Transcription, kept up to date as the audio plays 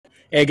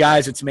Hey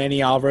guys, it's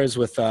Manny Alvarez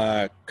with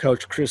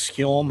Coach Chris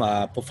Hume.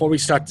 Before we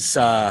start this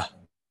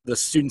the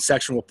student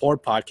section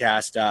report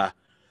podcast,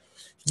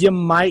 you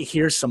might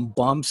hear some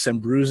bumps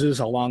and bruises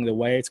along the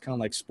way. It's kind of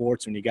like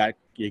sports when you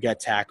get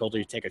tackled or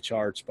you take a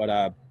charge,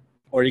 but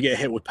or you get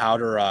hit with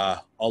powder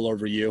all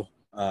over you,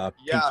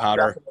 pink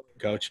powder, definitely.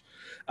 Coach.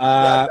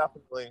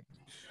 Definitely.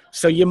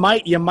 So you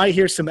might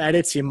hear some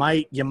edits. You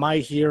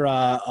might hear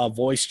a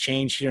voice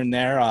change here and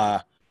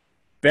there.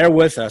 Bear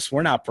with us.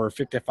 We're not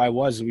perfect. If I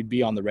was, we'd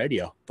be on the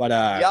radio. But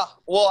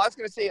Well, I was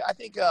going to say, I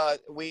think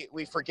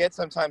we forget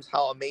sometimes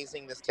how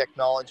amazing this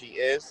technology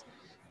is.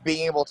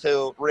 Being able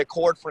to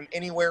record from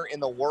anywhere in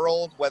the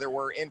world, whether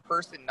we're in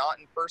person, not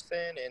in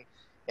person,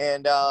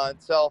 and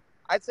so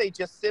I'd say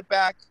just sit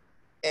back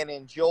and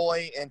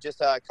enjoy, and just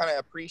kind of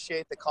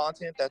appreciate the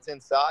content that's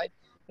inside,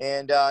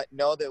 and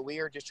know that we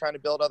are just trying to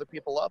build other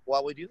people up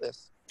while we do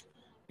this.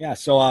 Yeah.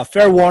 So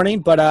fair warning,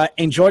 but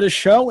enjoy the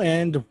show,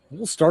 and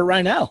we'll start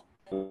right now.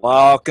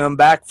 Welcome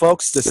back,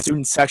 folks, to the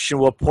Student Section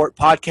Report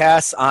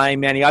Podcast.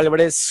 I'm Manny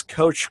Alvarez,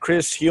 Coach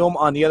Chris Hume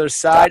on the other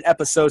side,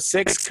 Episode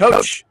 6.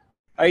 Coach,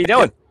 how you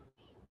doing?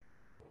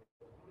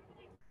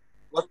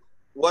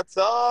 What's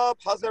up?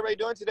 How's everybody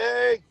doing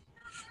today?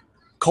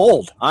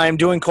 Cold. I am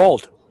doing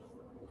cold.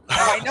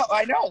 I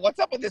know. What's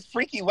up with this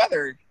freaky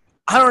weather?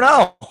 I don't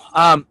know.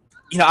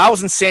 I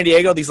was in San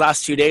Diego these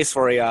last 2 days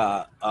for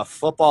a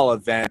football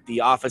event,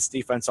 the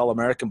Offense-Defense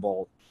All-American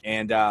Bowl,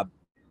 and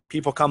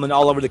people coming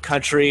all over the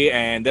country,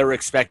 and they were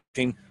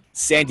expecting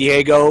San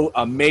Diego,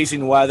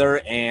 amazing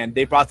weather, and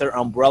they brought their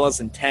umbrellas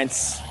and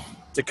tents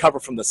to cover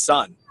from the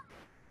sun.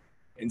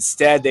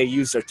 Instead, they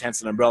used their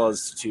tents and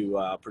umbrellas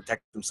to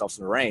protect themselves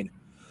from the rain.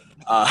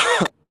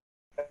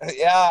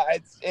 Yeah,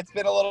 it's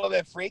been a little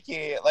bit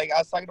freaky. Like, I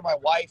was talking to my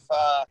wife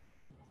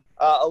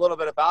a little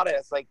bit about it.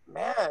 It's like,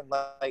 man,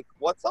 like,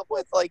 what's up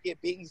with like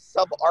it being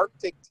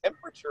subarctic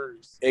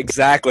temperatures?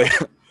 Exactly.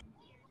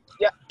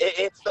 Yeah,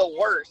 it's the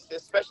worst,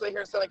 especially here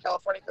in Southern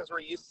California, because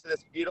we're used to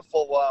this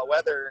beautiful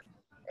weather.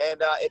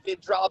 And if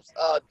it drops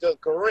a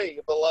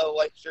degree below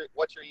like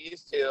what you're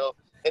used to,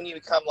 then you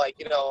become like,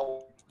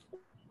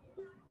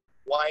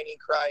 whining,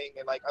 crying,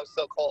 and like, I'm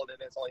so cold,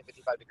 and it's only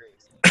 55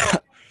 degrees.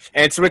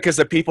 And it's because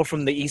the people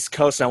from the East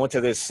Coast, I went to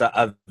this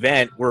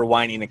event, were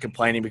whining and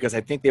complaining because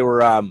I think they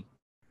were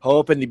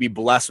hoping to be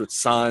blessed with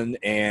sun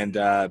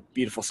and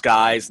beautiful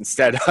skies.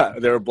 Instead,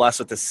 they were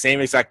blessed with the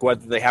same exact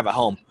weather they have at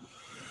home.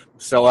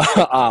 So,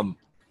 but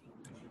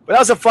that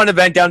was a fun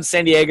event down in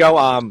San Diego.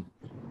 Our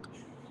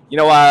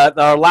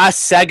last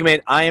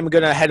segment, I am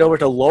going to head over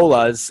to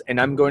Lola's, and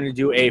I'm going to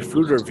do a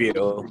food review.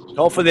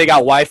 Hopefully they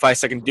got Wi-Fi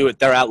so I can do it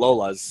there at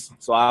Lola's.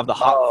 So I have the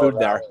hot food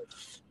there.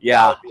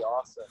 Yeah. That would be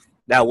awesome.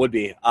 That would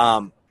be.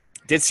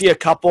 Did see a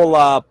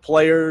couple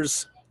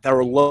players that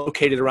were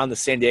located around the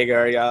San Diego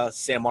area,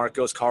 San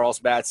Marcos,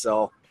 Carlsbad.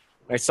 So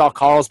when I saw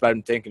Carlsbad,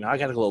 I'm thinking, I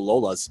got to go to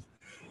Lola's.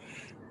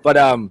 But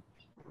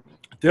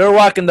they're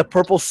rocking the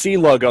purple C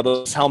logo,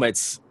 those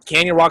helmets.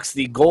 Canyon rocks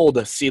the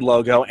gold C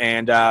logo,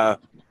 and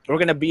we're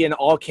going to be an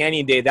all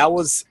Canyon day. That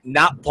was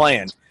not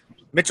planned.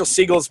 Mitchell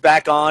Siegel's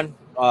back on,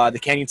 the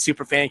Canyon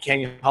Superfan,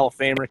 Canyon Hall of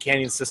Famer,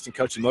 Canyon assistant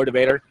coach and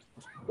motivator.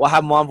 We'll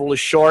have him on really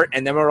short,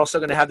 and then we're also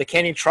going to have the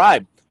Canyon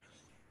Tribe.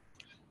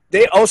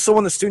 They also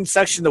won the student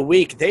section of the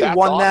week. That's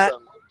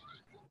awesome.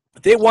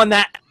 They won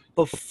that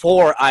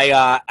before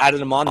I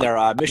added them on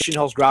there. Mission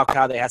Hills Growl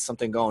Cow, they had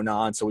something going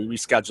on, so we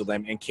rescheduled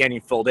them, and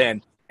Canyon filled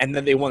in. And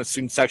then they won the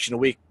student section of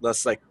the week.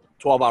 That's like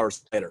 12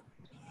 hours later.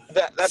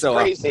 That's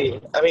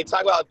crazy. I mean,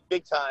 talk about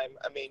big time.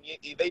 I mean,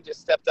 they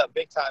just stepped up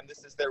big time.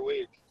 This is their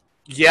week.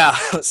 Yeah.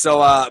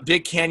 So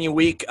big Canyon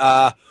week.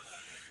 We'll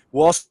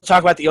also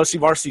talk about the OC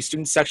Varsity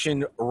student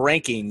section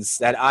rankings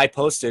that I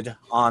posted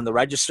on the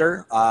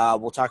register.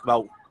 We'll talk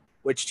about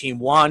which team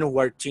won,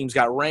 where teams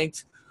got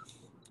ranked.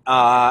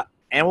 And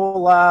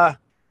we'll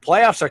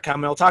playoffs are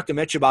coming. We'll talk to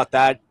Mitch about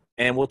that.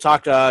 And we'll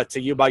talk to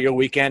you about your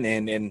weekend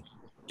and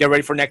get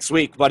ready for next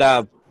week.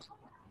 But,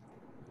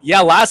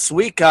 last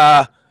week,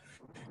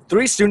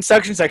 3 student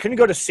sections. I couldn't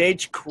go to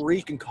Sage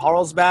Creek and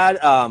Carlsbad.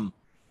 I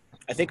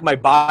think my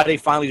body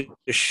finally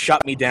just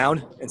shut me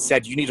down and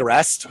said, you need a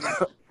rest.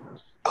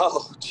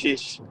 Oh,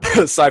 jeez.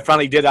 So I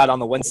finally did that on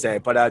the Wednesday.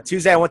 But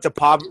Tuesday I went to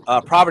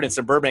Providence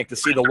and Burbank to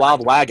see the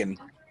Wild Wagon.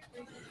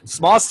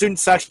 Small student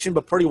section,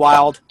 but pretty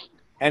wild,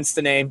 hence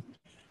the name.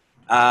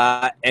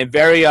 And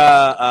very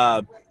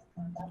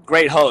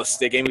great host.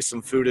 They gave me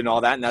some food and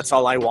all that, and that's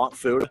all I want,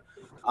 food.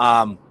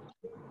 But,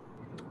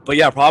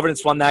 yeah,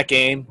 Providence won that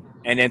game.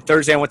 And then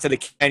Thursday I went to the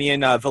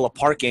Canyon Villa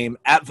Park game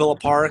at Villa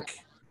Park.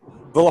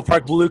 Villa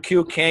Park Blue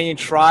Q, Canyon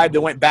Tribe. They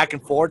went back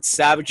and forth.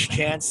 Savage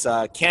chance.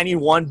 Canyon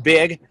won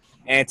big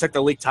and took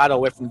the league title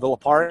away from Villa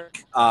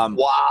Park.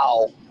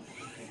 Wow.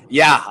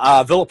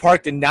 Yeah, Villa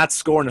Park did not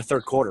score in the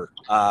third quarter,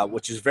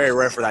 which is very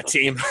rare for that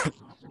team.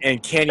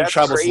 And Canyon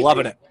Tribe was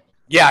loving it.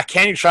 Yeah,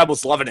 Canyon Tribe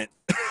was loving it.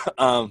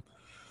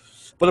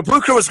 But the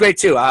Blue Crew was great,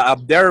 too.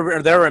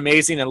 They're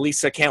amazing, and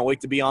Lisa can't wait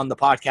to be on the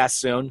podcast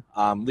soon.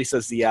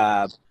 Lisa's the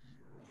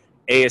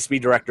ASB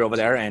director over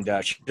there, and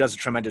she does a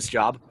tremendous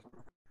job.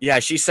 Yeah,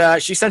 she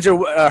sends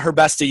her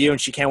best to you, and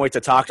she can't wait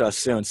to talk to us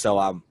soon.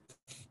 So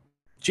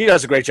she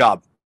does a great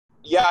job.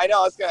 Yeah, I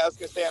know. I was gonna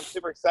say I'm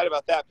super excited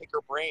about that. Pick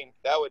her brain.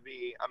 That would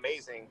be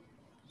amazing.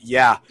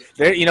 Yeah,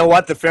 you know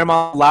what? The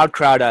Fairmont Loud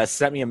crowd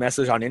sent me a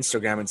message on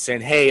Instagram and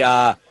saying, "Hey,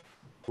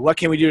 what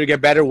can we do to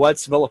get better?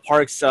 What's Villa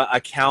Park's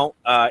account,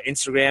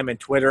 Instagram and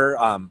Twitter?"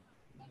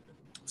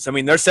 So I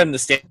mean, they're setting the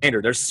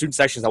standard. There's student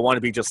sections that want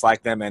to be just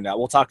like them, and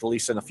we'll talk to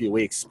Lisa in a few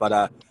weeks.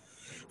 But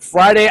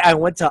Friday, I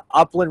went to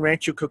Upland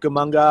Rancho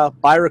Cucamonga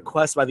by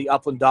request by the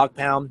Upland Dog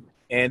Pound,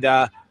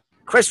 and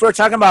Chris, we were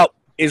talking about,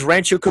 is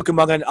Rancho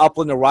Cucamonga and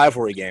Upland a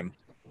rivalry game?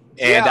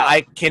 And Yeah.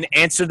 I can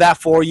answer that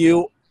for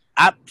you.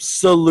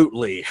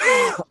 Absolutely.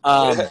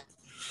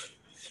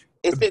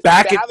 Is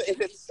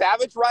it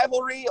savage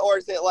rivalry, or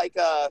is it like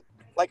a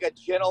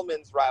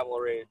gentleman's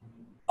rivalry?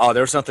 Oh,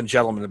 there's nothing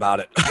gentleman about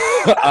it.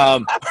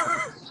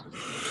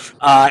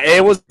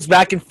 It was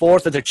back and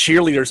forth with the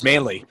cheerleaders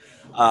mainly.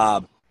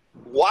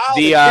 Wow,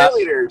 the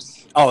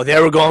cheerleaders. Oh, they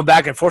were going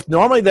back and forth.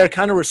 Normally, they're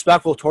kind of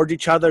respectful towards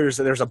each other.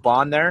 There's a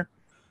bond there.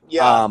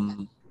 Yeah.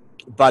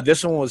 But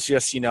this one was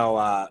just,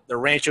 the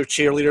Rancho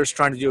cheerleaders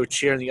trying to do a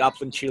cheer, and the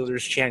Upland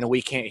cheerleaders chanting,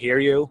 "We can't hear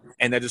you,"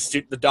 and then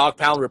the Dog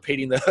Pound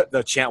repeating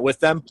the chant with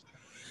them.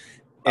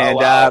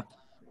 And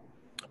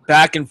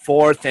back and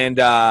forth. And,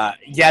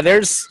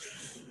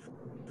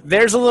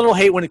 there's a little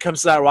hate when it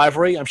comes to that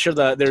rivalry. I'm sure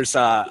there's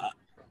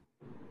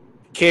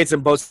kids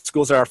in both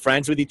schools that are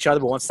friends with each other,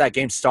 but once that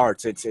game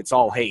starts, it's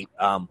all hate. It's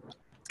kind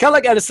of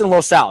like Edison and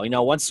Los Al.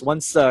 Once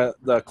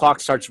the clock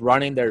starts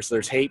running,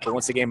 there's hate, but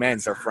once the game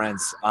ends, they're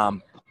friends.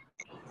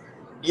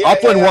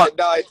 Upland won.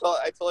 No, I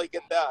totally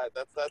get that.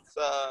 That's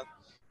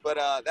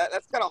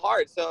kind of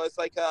hard. So it's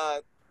like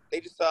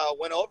they just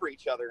went over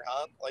each other,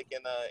 huh? Like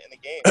in the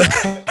game,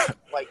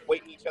 like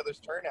waiting each other's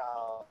turn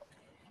out.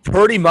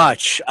 Pretty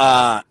much.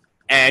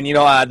 And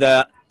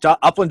the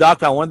Upland Dog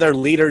Pound, one of their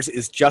leaders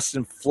is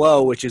Justin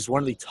Flo, which is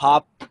one of the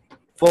top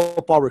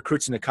football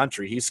recruits in the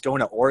country. He's going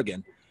to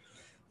Oregon,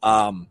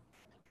 and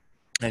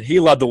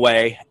he led the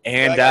way.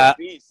 And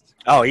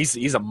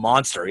he's a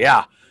monster,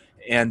 yeah.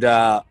 And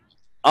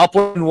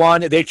Upland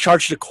won. They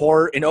charged the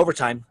court in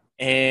overtime,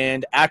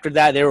 and after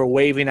that, they were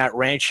waving at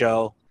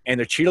Rancho, and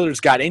the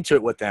cheerleaders got into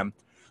it with them.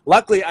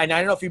 Luckily, and I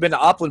don't know if you've been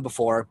to Upland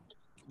before,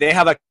 they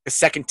have a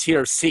second tier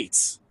of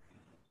seats.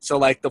 So,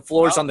 like, the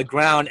floor's on the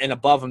ground, and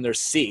above them there's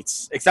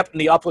seats. Except in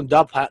the Upland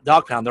Dog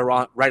Pound, they're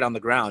right on the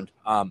ground.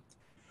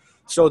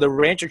 So the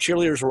Rancho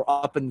cheerleaders were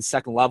up in the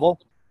second level,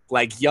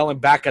 like, yelling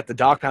back at the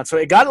Dog Pound. So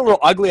it got a little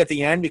ugly at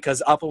the end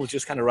because Upland was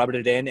just kind of rubbing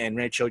it in, and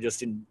Rancho just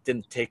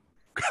didn't take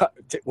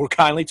were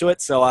kindly to it.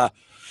 So,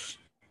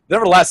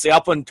 nevertheless, the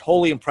Upland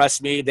totally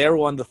impressed me. They were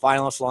one of the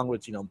finalists along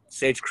with,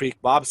 Sage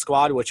Creek Bob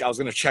Squad, which I was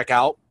going to check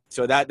out.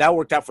 So that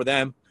worked out for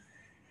them.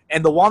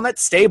 And the Walnut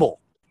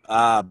Stable,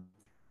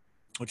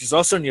 which is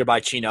also nearby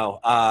Chino,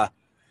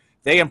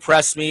 they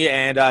impressed me,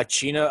 and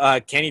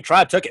Canyon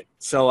Tribe took it.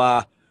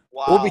 So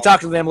We'll be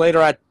talking to them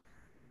later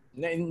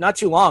not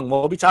too long.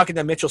 We'll be talking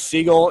to Mitchell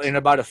Siegel in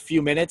about a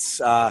few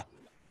minutes, and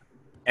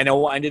it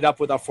will end up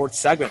with our fourth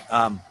segment.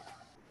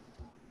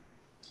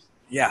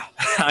 Yeah,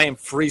 I am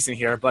freezing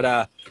here,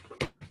 but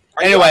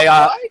anyway,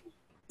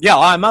 yeah,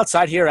 I'm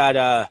outside here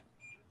at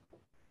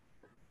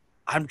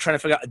I'm trying to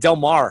figure out Del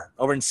Mar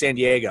over in San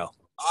Diego.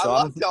 So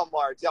I love Del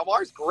Mar. Del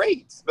Mar's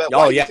great, but why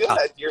are you doing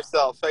that to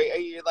yourself? Are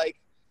you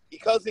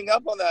cozying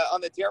up on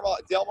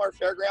the Del Mar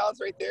Fairgrounds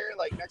right there,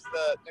 like next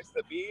to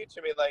the beach?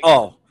 I mean, like.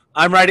 Oh,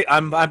 I'm ready.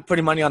 I'm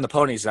putting money on the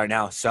ponies right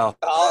now. So.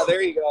 Oh,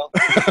 there you go.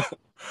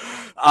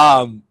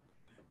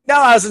 No,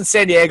 I was in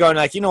San Diego, and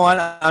like, you know what?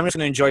 I'm just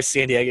gonna enjoy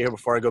San Diego here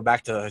before I go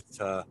back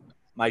to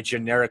my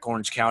generic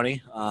Orange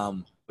County,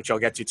 which I'll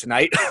get to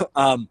tonight.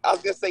 I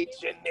was gonna say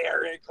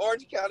generic.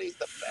 Orange County's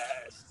the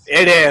best.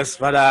 It is,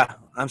 but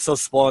I'm so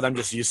spoiled. I'm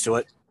just used to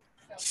it.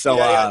 So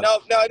no,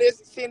 it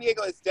is. San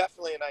Diego is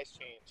definitely a nice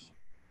change.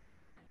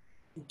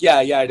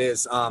 Yeah, it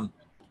is.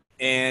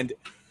 And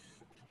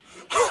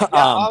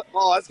I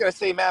was gonna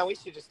say, man, we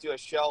should just do a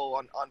show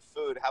on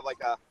food. Have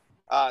like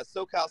a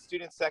SoCal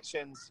student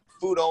section's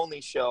food only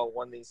show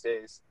one of these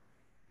days.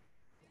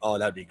 Oh,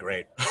 that'd be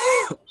great.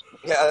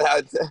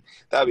 Yeah,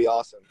 that'd be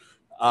awesome.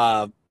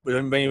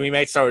 We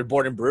may start with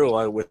Board and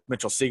Brew with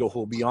Mitchell Siegel, who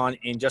will be on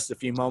in just a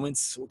few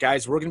moments.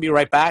 Guys, we're going to be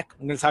right back.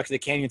 I'm going to talk to the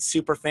Canyon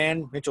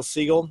Superfan, Mitchell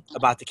Siegel,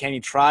 about the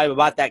Canyon Tribe,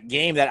 about that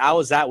game that I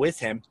was at with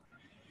him,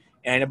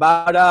 and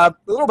about a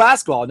little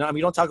basketball. No, I mean,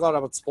 we don't talk a lot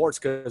about sports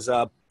because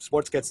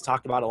sports gets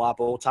talked about a lot,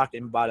 but we'll talk to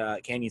him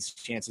about Canyon's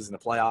chances in the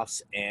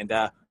playoffs, and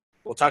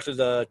we'll talk to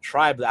the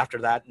Tribe after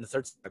that in the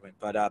third segment.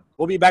 But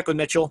we'll be back with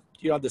Mitchell.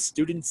 You have the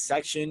Student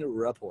Section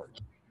Report.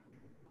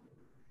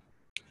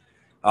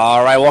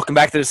 All right, welcome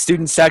back to the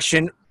Student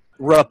Section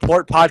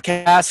Report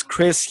podcast.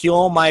 Chris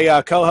Huell,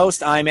 my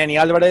co-host. I'm Manny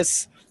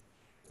Alvarez,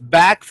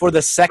 back for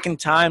the second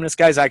time. This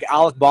guy's like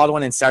Alec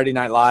Baldwin in Saturday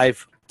Night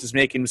Live, just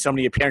making so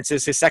many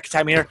appearances. His second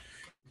time here.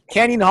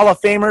 Canyon Hall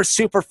of Famer,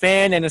 super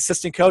fan, and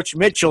assistant coach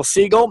Mitchell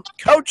Siegel.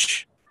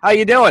 Coach, how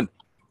you doing?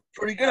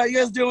 Pretty good. How you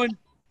guys doing?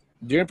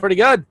 Doing pretty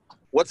good.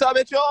 What's up,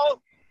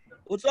 Mitchell?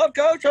 What's up,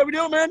 Coach? How we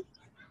doing, man?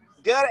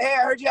 Good. Hey,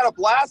 I heard you had a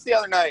blast the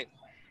other night.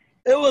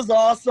 It was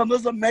awesome. It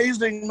was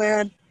amazing,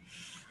 man.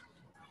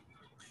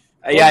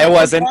 Yeah, it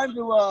wasn't. Time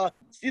to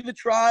see the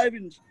Tribe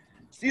and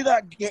see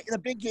the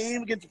big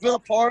game against Villa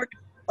Park,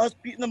 us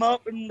beating them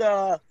up, and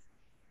us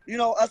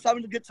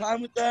having a good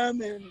time with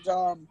them and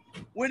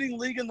winning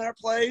league in their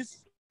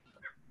place.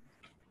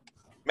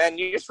 Man,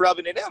 you're just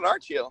rubbing it in,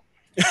 aren't you?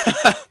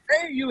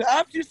 Hey, you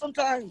have to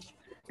sometimes.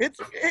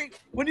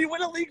 When you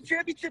win a league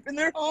championship in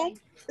their home,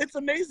 it's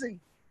amazing.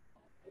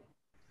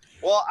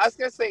 Well, I was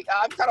gonna say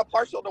I'm kind of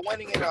partial to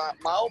winning in my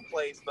own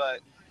place,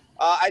 but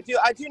I do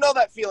know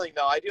that feeling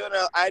though. I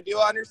do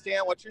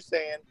understand what you're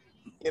saying.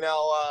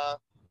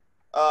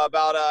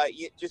 About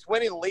just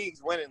winning league.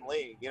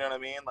 You know what I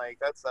mean? Like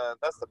that's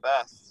the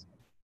best.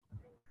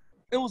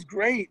 It was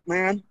great,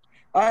 man.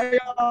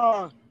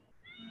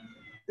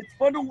 It's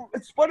fun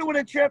to win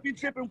a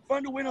championship and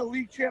fun to win a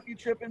league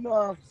championship in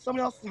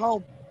someone else's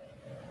home.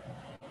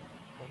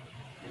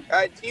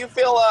 Do you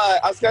feel?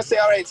 I was gonna say,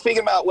 all right.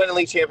 Speaking about winning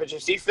league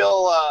championships, do you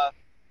feel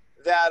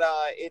that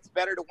it's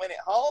better to win at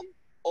home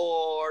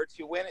or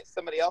to win at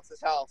somebody else's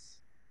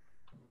house?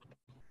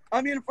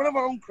 I mean, in front of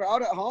our own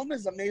crowd at home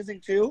is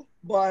amazing too,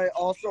 but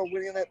also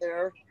winning it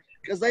there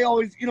because they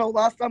always,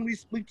 last time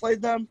we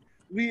played them,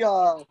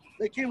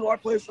 they came to our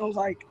place and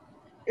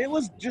it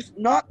was just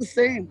not the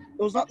same.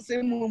 It was not the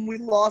same when we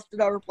lost at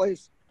our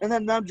place, and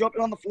then them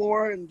jumping on the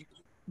floor and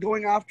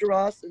going after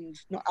us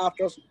and not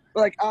after us,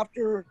 but like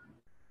after.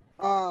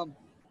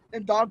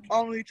 And dog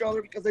pounding each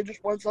other because they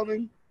just won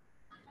something.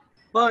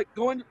 But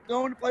going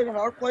to play at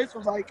our place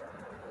was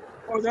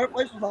or their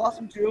place was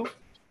awesome too,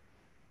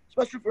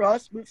 especially for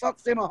us. But it's not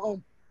the same at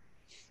home.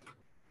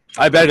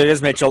 I bet it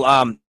is, Mitchell.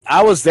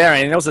 I was there,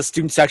 and it was a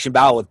student section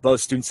battle with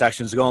both student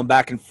sections going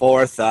back and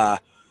forth.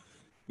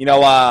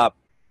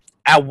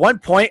 At one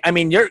point, I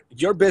mean,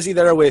 you're busy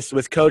there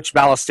with Coach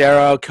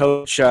Ballestero,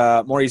 Coach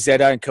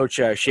Morizeta, and Coach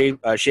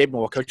Shapen,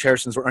 while Coach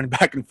Harrison's running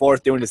back and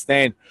forth doing his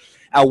thing.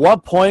 At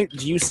what point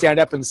do you stand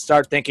up and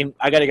start thinking,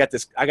 I got to get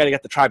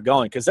the Tribe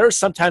going? Because there were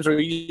some times where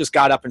you just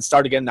got up and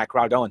started getting that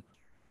crowd going.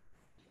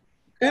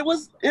 It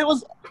was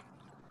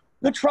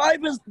the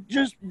Tribe is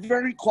just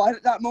very quiet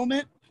at that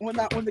moment when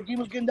the game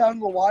was getting down to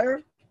the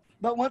wire.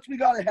 But once we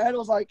got ahead, it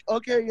was like,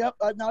 okay, yep,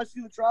 now I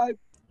see the Tribe,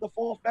 the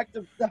full effect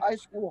of the high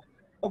school,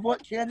 of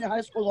what Canyon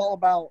High School is all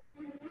about.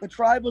 The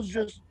Tribe was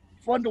just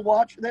fun to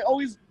watch. When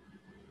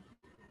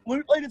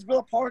we played against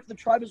Villa Park, the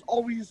Tribe is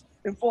always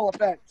in full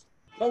effect.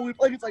 But when we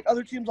played against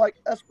other teams like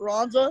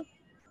Esperanza,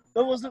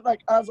 it wasn't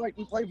as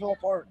we played Villa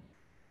Park.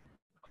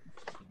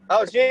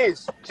 Oh,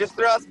 jeez. Just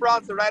throw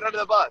Esperanza right under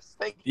the bus.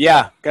 Thank you.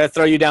 Yeah, got to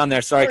throw you down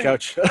there. Sorry,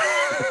 Coach.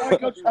 Sorry,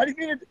 Coach. I didn't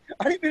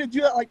mean to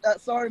do that like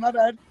that. Sorry, my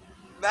bad.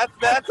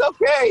 That's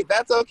okay.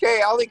 That's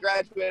okay. I only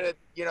graduated,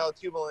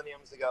 2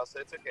 millenniums ago, so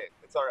it's okay.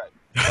 It's all right.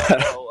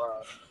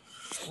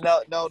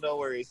 No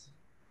worries.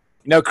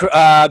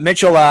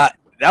 Mitchell, that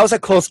was a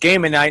close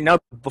game, and I know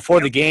before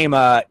the game,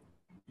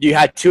 you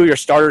had 2 of your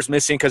starters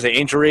missing because of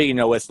injury,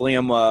 with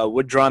Liam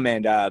Wooddrum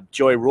and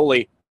Joey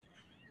Ruley.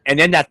 And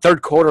then that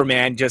third quarter,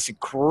 man, just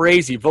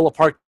crazy. Villa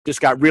Park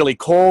just got really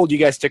cold. You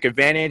guys took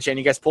advantage, and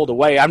you guys pulled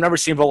away. I've never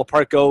seen Villa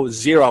Park go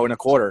 0 in a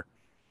quarter.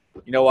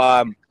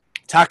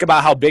 Talk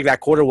about how big that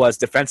quarter was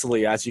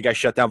defensively as you guys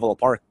shut down Villa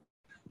Park.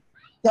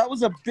 That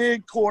was a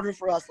big quarter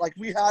for us. Like,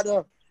 when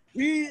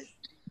they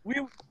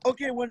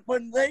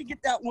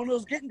get that, when it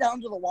was getting down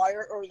to the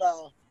wire or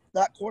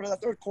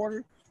that third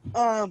quarter,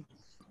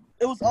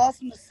 it was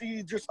awesome to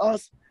see just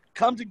us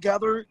come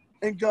together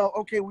and go,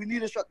 okay, we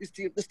need to shut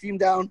this team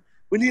down.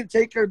 We need to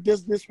take care of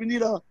business. We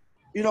need to,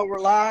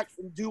 relax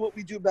and do what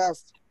we do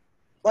best.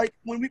 Like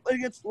when we played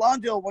against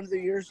Lawndale one of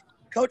the years,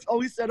 Coach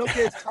always said,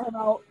 okay, it's time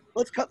out.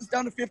 Let's cut this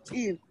down to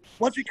 15.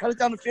 Once we cut it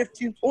down to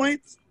 15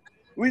 points,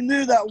 we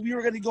knew that we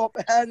were going to go up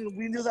ahead, and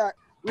we knew that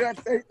we had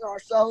faith in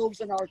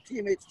ourselves and our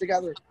teammates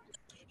together.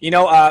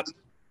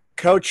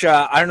 Coach,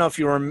 I don't know if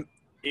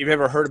you've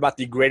ever heard about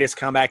the greatest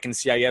comeback in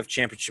CIF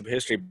championship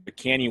history, but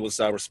Canyon was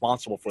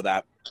responsible for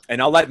that.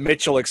 And I'll let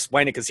Mitchell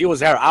explain it because he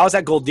was there. I was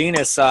at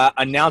Goldinas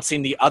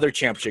announcing the other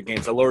championship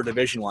games, the lower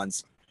division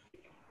ones.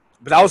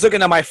 But I was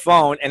looking at my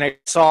phone, and I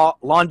saw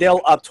Lawndale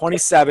up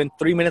 27,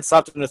 3 minutes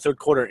left in the third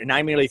quarter, and I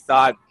immediately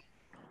thought,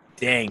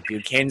 dang,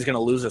 dude, Canyon's going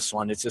to lose this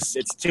one.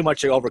 It's too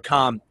much to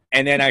overcome.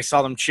 And then I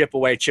saw them chip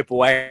away.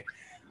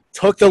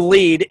 Took the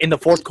lead in the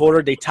fourth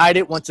quarter. They tied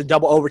it, went to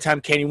double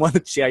overtime. Canyon won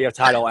the CIF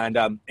title,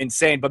 and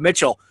insane. But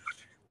Mitchell,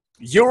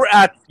 you're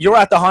at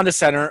the Honda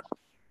Center.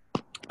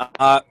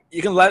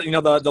 You can let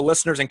the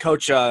listeners and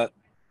Coach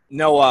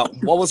know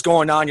what was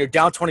going on. You're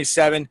down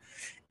 27,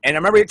 and I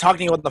remember talking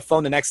to you on the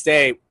phone the next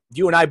day.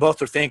 You and I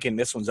both were thinking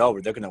this one's over.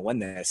 They're going to win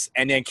this,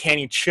 and then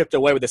Canyon chipped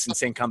away with this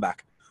insane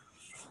comeback.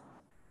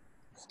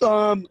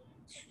 So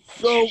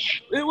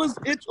it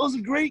was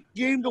a great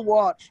game to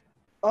watch.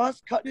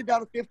 Us cutting it down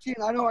to 15.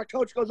 I know our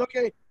coach goes,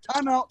 okay,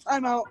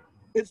 timeout.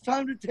 It's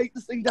time to take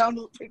this thing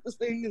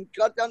and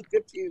cut down to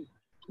 15.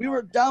 We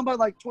were down by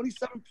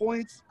 27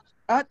 points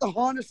at the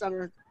Honda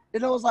Center,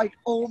 and it was like,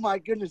 oh my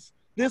goodness,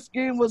 this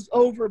game was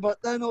over.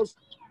 But then it was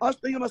us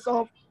thinking to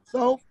myself,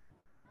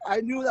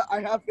 I knew that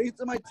I have faith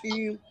in my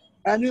team.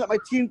 I knew that my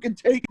team could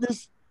take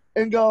this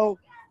and go,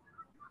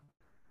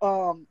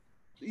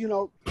 you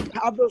know,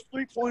 have those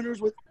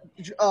 3-pointers with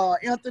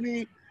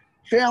Anthony,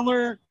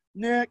 Chandler,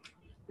 Nick,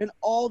 and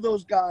all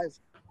those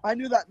guys. I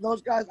knew that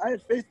those guys, I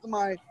had faith in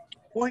my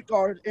point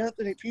guard,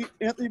 Anthony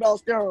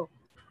Ballestero.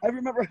 I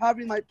remember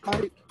having my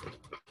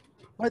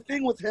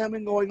thing with him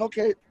and going,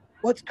 okay,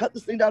 let's cut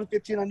this thing down to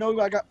 15. I know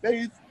I got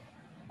faith.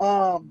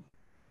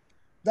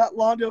 That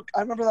Lawndale,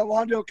 I remember that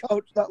Lawndale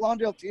coach, that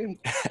Lawndale team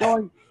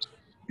going,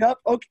 yep,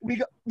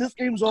 okay, this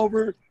game's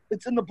over.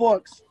 It's in the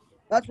books.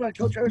 That's when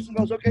Coach Harrison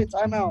goes, okay,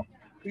 timeout.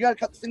 We got to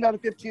cut this thing down to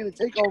 15 and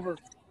take over.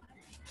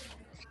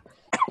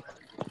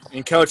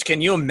 And, Coach,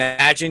 can you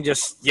imagine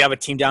just you have a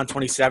team down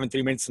 27,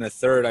 3 minutes in the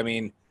third? I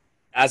mean,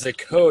 as a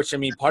coach, I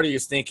mean, part of you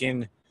is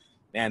thinking,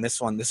 man, this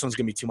one's going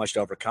to be too much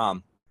to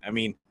overcome. I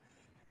mean,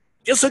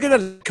 just looking at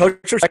the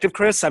coach perspective,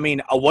 Chris, I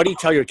mean, what do you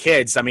tell your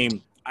kids? I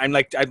mean, I'm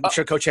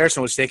sure Coach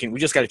Harrison was thinking, we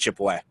just got to chip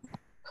away.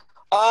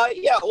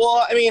 Yeah,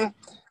 well, I mean,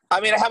 I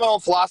have my own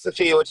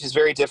philosophy, which is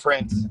very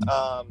different.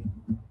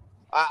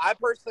 I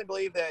personally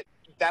believe that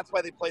that's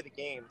why they play the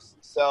games.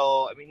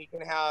 So, I mean, you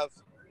can have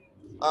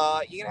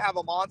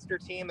a monster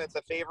team that's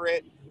a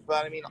favorite,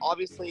 but I mean,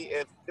 obviously,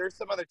 if there's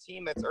some other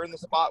team that's earned the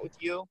spot with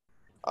you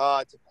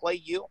to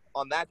play you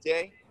on that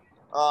day,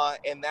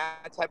 in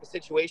that type of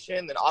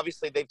situation, then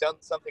obviously they've done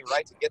something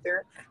right to get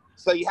there.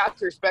 So you have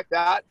to respect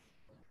that.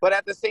 But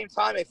at the same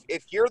time,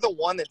 if you're the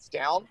one that's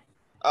down,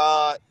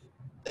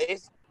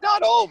 it's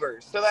not over.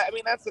 So that, I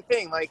mean, that's the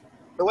thing. Like,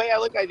 the way I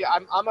look at it,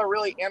 I'm a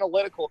really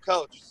analytical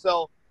coach.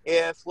 So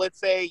if, let's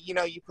say, you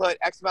know, you put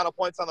X amount of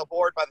points on the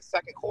board by the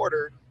second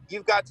quarter,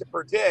 you've got to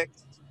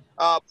predict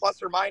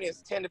plus or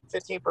minus 10 to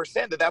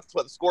 15% that's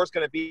what the score is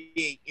going to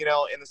be, you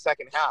know, in the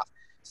second half.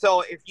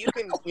 So if you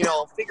can, you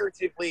know,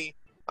 figuratively,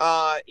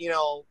 you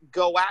know,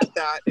 go at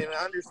that and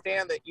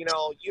understand that, you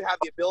know, you have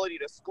the ability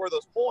to score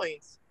those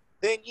points,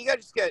 then you got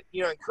to just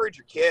you know, encourage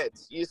your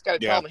kids. You just got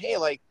to tell them, hey,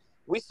 like,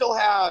 we still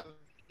have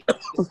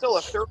a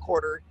third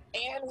quarter,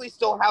 and we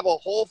still have a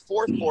whole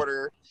fourth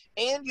quarter,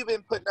 and you've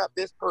been putting up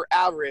this per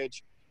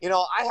average. You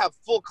know, I have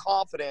full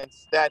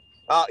confidence that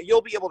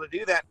you'll be able to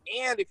do that.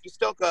 And if you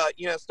stoke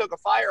a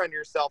fire on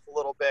yourself a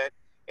little bit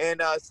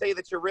and say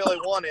that you really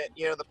want it,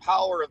 you know, the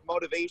power of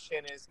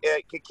motivation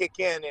could kick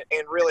in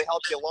and really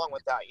help you along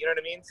with that. You know what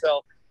I mean?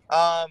 So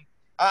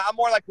I'm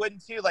more like Wooden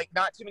too, like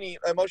not too many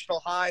emotional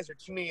highs or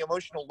too many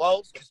emotional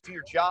lows. Just do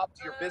your job,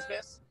 do your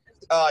business,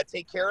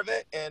 take care of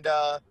it. And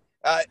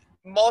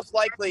most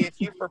likely, if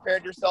you've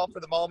prepared yourself for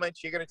the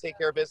moment, you're going to take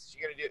care of business.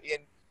 You're going to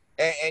do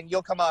and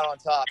you'll come out on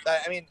top.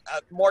 I mean,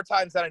 more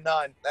times than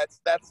none.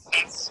 That's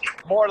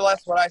more or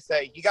less what I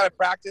say. You got to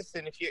practice,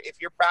 and if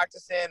you're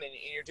practicing and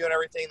you're doing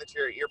everything that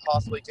you're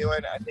possibly doing,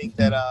 I think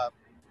that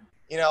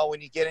you know,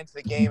 when you get into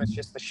the game, it's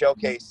just the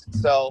showcase.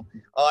 So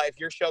if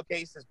your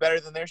showcase is better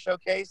than their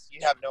showcase,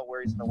 you have no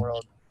worries in the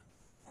world.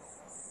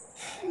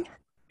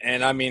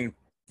 And I mean,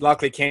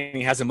 luckily,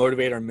 Kenny has a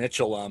motivator,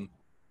 Mitchell.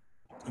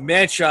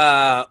 Mitch,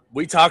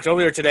 we talked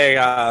earlier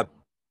today.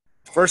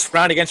 First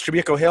round against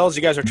Tribuco Hills,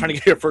 you guys are trying to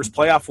get your first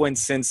playoff win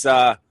since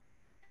I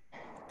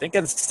think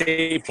it's the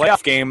state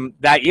playoff game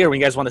that year when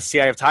you guys won the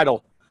CIF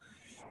title.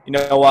 You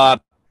know,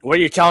 what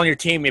are you telling your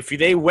team? If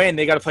they win,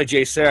 they got to play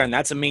J. Sarah, and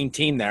that's a mean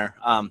team there.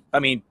 I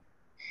mean,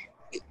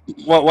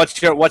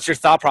 what's your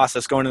thought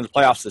process going into the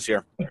playoffs this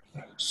year?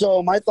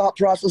 So my thought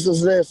process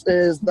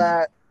is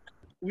that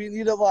we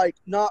need to, like,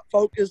 not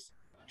focus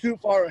too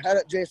far ahead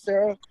at J.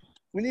 Sarah.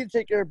 We need to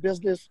take care of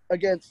business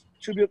against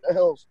Tribuco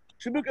Hills.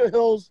 Tribuco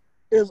Hills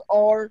is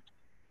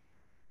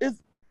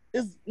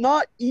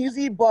not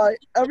easy, but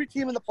every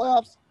team in the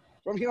playoffs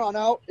from here on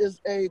out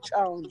is a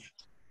challenge.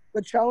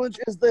 The challenge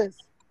is this: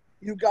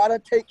 you gotta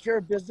take care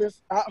of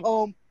business at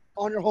home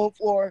on your home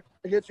floor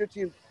against your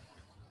team,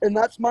 and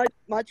that's my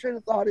train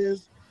of thought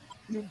is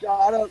you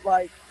gotta,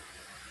 like,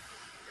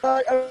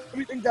 cut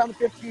everything down to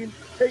 15,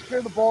 take care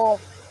of the ball,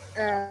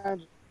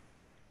 and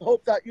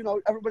hope that, you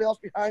know, everybody else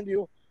behind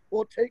you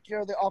will take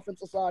care of the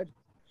offensive side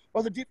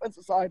or the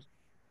defensive side.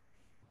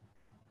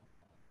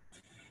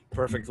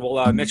 Perfect.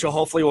 Well, Mitchell,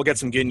 hopefully we'll get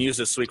some good news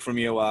this week from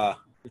you,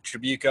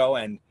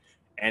 Tribuco,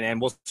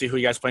 and we'll see who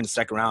you guys play in the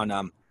second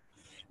round.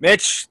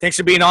 Mitch, thanks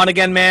for being on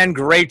again, man.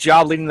 Great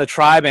job leading the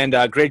tribe, and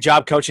great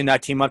job coaching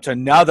that team up to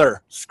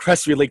another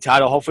Crestview League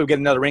title. Hopefully we get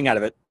another ring out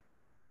of it.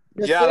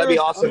 Yes, yeah, sir. That'd be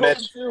awesome,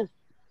 Mitch.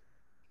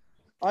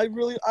 I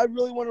really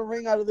want a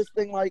ring out of this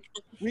thing. Like,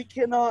 we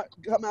cannot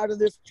come out of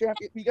this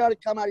champion. We got to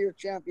come out of here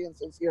champions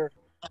this year,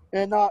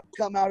 and not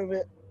come out of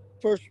it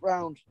first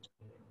round.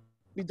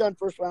 Be done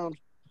first round.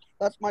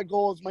 That's my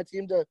goal, is my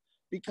team to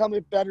become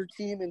a better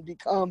team and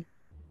become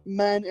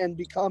men and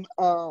become,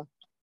 you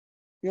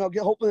know,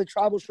 hopefully the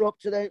tribe will show up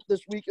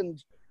this week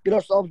and get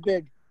ourselves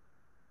big.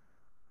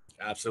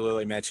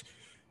 Absolutely, Mitch.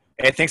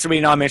 Hey, thanks for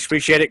being on, Mitch.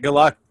 Appreciate it. Good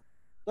luck.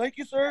 Thank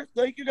you, sir.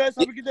 Thank you, guys.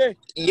 Have a good day.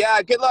 Yeah,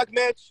 good luck,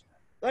 Mitch.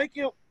 Thank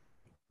you.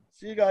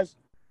 See you guys.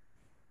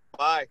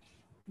 Bye.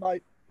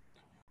 Bye.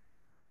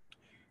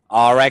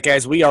 All right,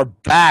 guys, we are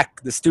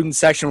back. The student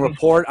section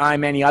report.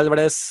 I'm Manny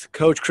Alvarez,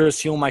 Coach Chris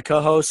Hume, my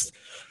co-host.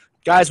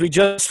 Guys, we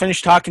just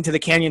finished talking to the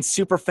Canyon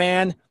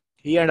Superfan.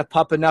 He ended up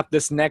popping up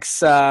this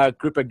next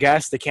group of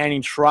guests, the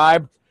Canyon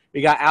Tribe.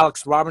 We got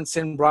Alex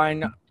Robinson,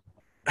 Brian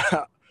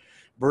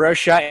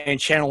Barisha, and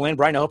Channel Lynn.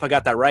 Brian, I hope I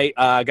got that right.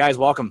 Guys,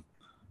 welcome.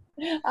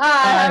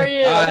 Hi, how are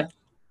you?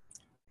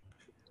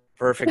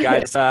 Perfect,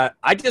 guys.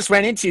 I just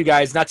ran into you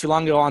guys not too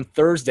long ago on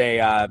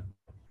Thursday.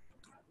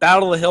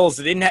 Battle of the Hills.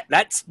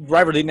 That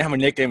rivalry didn't have a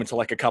nickname until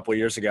like a couple of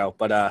years ago.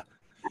 But I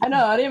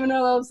know. I didn't even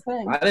know that was a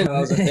thing. I didn't know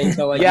that was a thing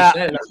until like yeah,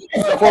 you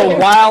said. for a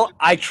while,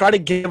 I tried to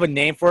give a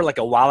name for it like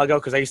a while ago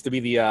because I used to be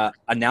the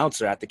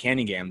announcer at the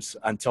Canyon games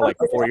until like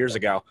 4 years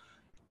ago.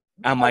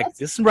 I'm like,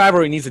 this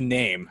rivalry needs a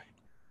name.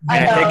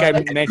 And I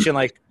think I mentioned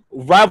like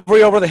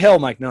rivalry over the hill.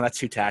 I'm like, no, that's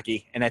too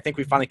tacky. And I think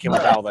we finally came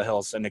with Battle of the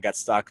Hills and it got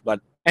stuck. But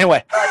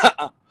anyway,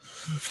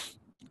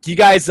 you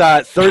guys,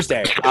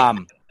 Thursday,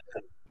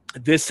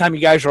 this time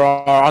you guys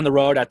are on the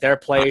road at their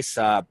place.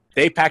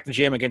 They packed the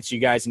gym against you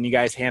guys, and you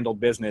guys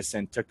handled business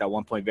and took that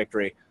 1-point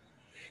victory.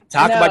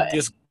 Talk about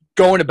just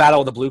going to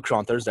battle with the Blue Crew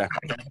on Thursday.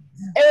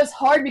 It was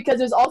hard because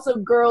there's also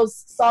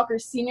girls' soccer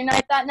senior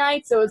night that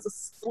night, so it was a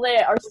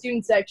split, our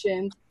student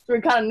section. So we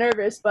were kind of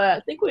nervous, but I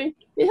think we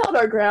held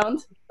our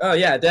ground. Oh,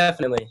 yeah,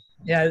 definitely.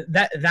 Yeah,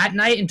 that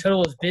night in total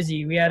was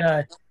busy. We had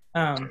a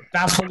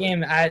basketball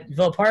game at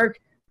Villa Park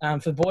for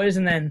the boys,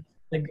 and then,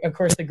 of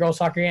course, the girls'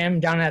 soccer game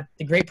down at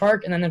the Great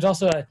Park, and then there's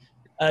also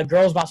a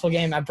girls' basketball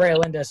game at Brea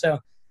Linda. So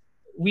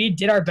we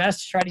did our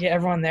best to try to get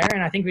everyone there,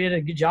 and I think we did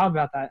a good job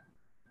about that.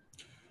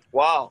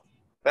 Wow,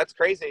 that's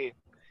crazy.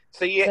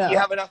 So you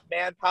have enough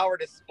manpower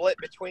to split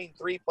between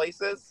 3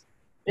 places?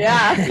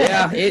 Yeah.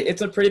 Yeah,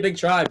 it's a pretty big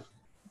tribe.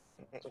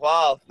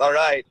 Wow. All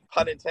right.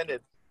 Pun intended.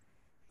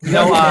 You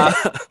know,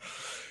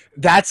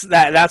 that's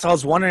what I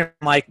was wondering.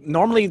 Like,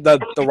 normally the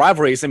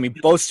rivalries, I mean,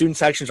 both student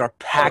sections are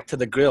packed to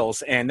the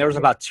grills, and there was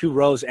about 2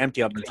 rows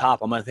empty up the top.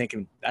 I'm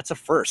thinking, that's a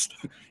first.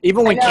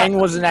 Even when Canyon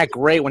wasn't that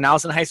great, when I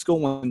was in high school,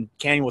 when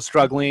Canyon was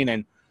struggling,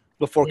 and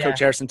before Coach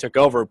Harrison took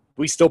over,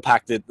 we still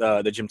packed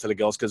the gym to the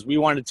gills because we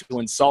wanted to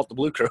insult the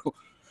Blue Crew.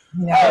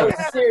 Yeah.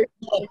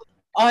 Seriously.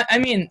 I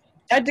mean,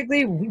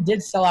 technically, we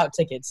did sell out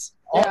tickets.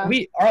 All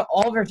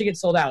of our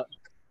tickets sold out.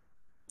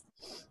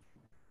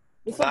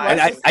 And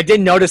I did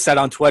notice that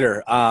on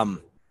Twitter.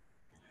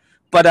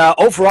 But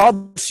overall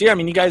this year, I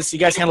mean, you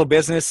guys handle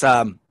business.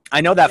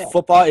 I know that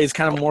football is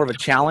kind of more of a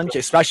challenge,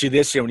 especially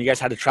this year when you guys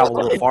had to travel a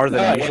little farther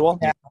than usual.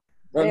 Yeah,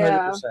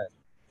 100%.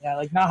 Yeah,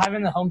 like not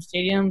having the home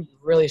stadium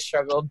really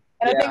struggled.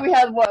 And I think we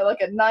had,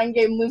 like a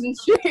 9-game losing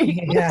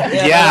streak?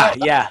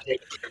 Yeah.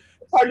 It's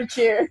hard to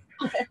cheer.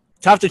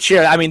 Tough to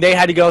cheer. I mean, they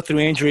had to go through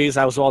injuries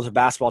as well as a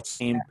basketball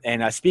team.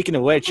 And speaking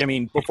of which, I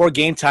mean, before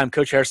game time,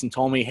 Coach Harrison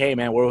told me, hey,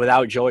 man, we're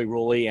without Joey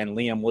Ruley and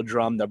Liam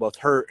Woodrum. They're both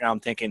hurt. And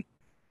I'm thinking,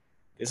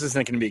 this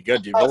isn't going to be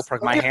good, dude. Villa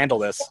Park might handle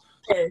this.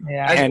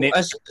 Yeah.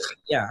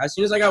 As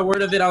soon as I got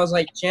word of it, I was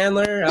like,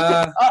 Chandler,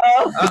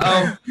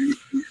 Uh-oh.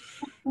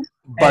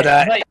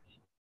 But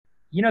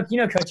you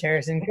know Coach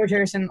Harrison. Coach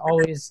Harrison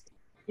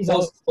he's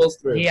pulls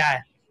through.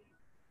 Yeah.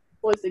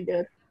 Boys did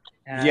good.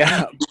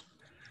 Yeah.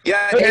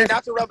 Yeah, hey,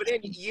 not to rub it in,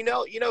 you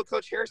know,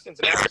 Coach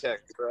Harrison's an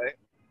architect, right?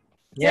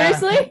 Yeah.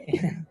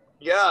 Seriously?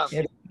 Yeah,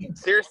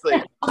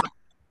 seriously.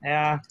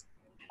 Yeah.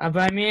 But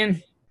I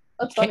mean,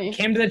 That's funny.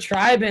 came to the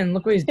tribe and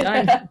look what he's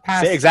done.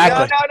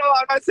 Exactly. No,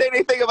 I'm not saying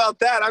anything about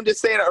that. I'm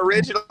just saying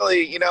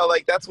originally,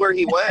 like that's where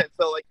he went.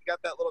 So like you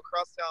got that little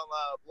crosstown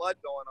blood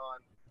going on.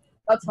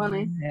 That's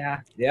funny. Yeah.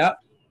 Yeah.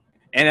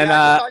 And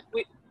then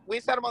we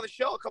just had him on the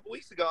show a couple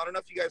weeks ago. I don't know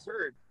if you guys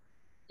heard.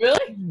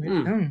 Really?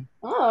 Mm.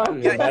 Oh.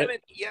 Yeah,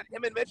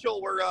 him and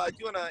Mitchell were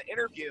doing an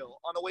interview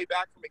on the way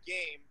back from a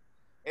game,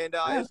 and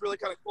it was really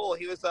kind of cool.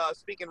 He was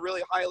speaking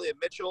really highly of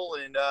Mitchell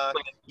and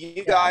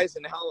you guys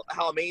and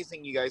how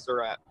amazing you guys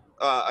are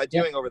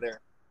doing over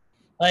there.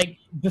 Like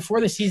before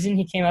the season,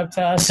 he came up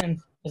to us and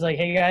was like,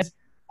 "Hey guys,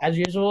 as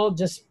usual,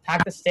 just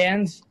pack the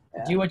stands,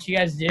 do what you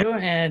guys do,"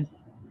 and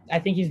I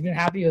think he's been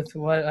happy with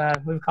what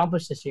we've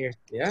accomplished this year.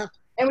 Yeah.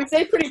 And we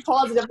stayed pretty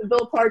positive the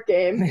Villa Park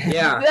game.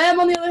 Yeah. Them,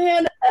 on the other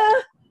hand,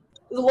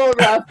 it was a little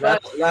rough,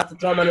 but Not to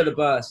throw him under the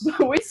bus.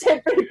 we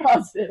stayed pretty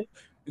positive.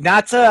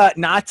 not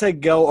to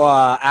go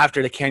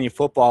after the Canyon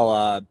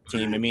football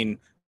team. I mean,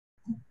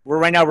 we're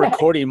right now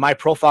recording. My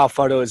profile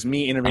photo is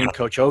me interviewing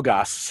Coach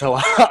Ogas. So,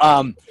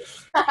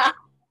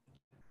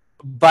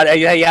 but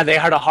they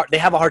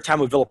have a hard time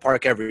with Villa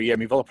Park every year. I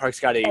mean, Villa Park's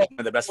got one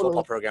of the best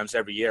football programs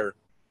every year.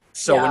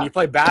 So when you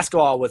play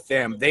basketball with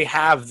them, they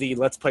have the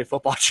 "let's play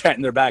football" chat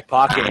in their back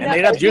pocket, and they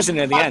end up using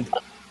it in the end.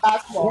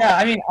 Yeah,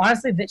 I mean,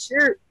 honestly, this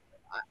year,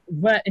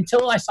 but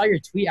until I saw your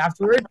tweet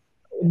afterward,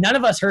 none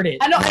of us heard it.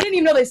 I know. I didn't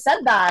even know they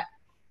said that.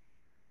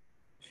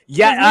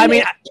 Yeah, I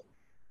mean,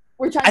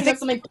 we're trying to get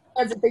something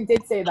as if they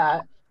did say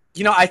that.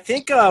 You know, I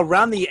think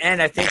around the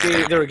end, I think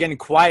they were getting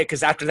quiet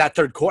because after that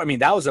third quarter, I mean,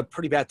 that was a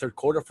pretty bad third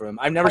quarter for them.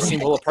 I've never seen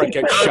Villa Park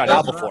get shut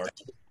out before.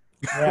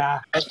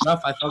 Yeah, That's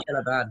rough. I felt kind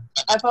of bad.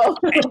 I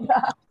felt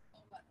bad.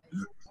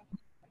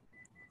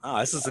 Oh,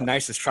 this is the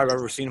nicest tribe I've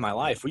ever seen in my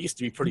life. We used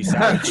to be pretty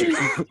savage.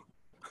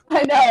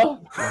 I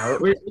know.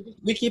 No,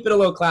 we keep it a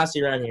little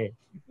classy around here.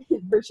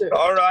 For sure.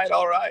 All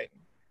right.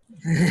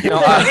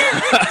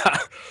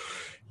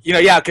 You know,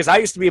 yeah, because I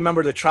used to be a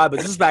member of the tribe, but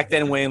this is back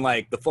then when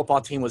like the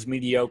football team was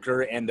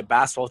mediocre and the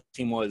basketball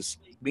team was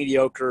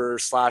mediocre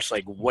 /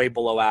 like way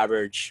below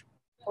average.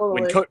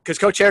 When Totally. because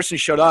Coach Harrison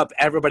showed up,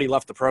 everybody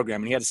left the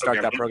program, and he had to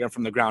start that program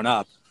from the ground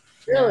up.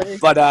 Really?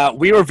 But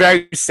we were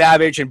very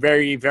savage and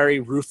very,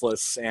 very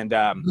ruthless and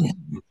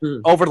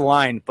over the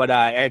line. But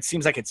it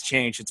seems like it's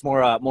changed. It's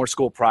more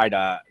school pride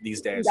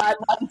these days.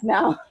 Guidelines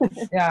now.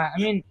 Yeah, I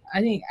mean,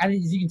 I think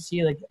as you can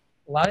see, like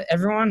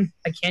everyone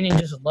at Canyon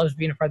just loves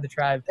being a part of the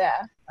tribe.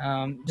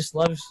 Yeah. Just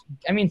loves.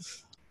 I mean,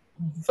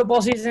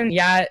 football season.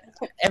 Yeah,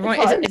 everyone.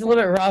 It's hard. It's a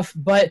little bit rough,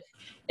 but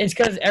it's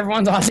because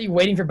everyone's honestly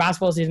waiting for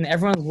basketball season.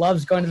 Everyone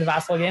loves going to the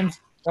basketball games.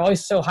 They're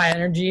always so high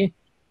energy,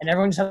 and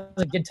everyone just has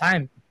a good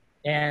time.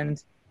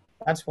 And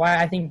that's why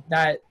I think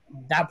that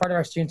part of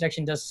our student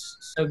section does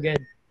so good.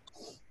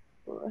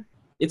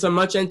 It's a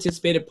much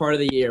anticipated part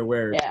of the year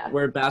where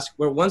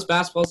once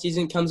basketball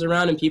season comes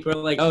around and people are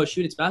like, oh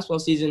shoot, it's basketball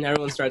season,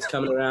 everyone starts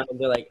coming around and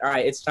they're like, all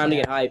right, it's time to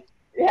get hyped.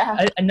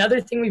 Yeah.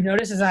 Another thing we've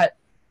noticed is that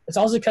it's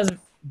also because of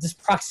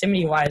just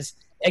proximity wise.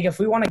 Like if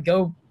we want to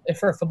go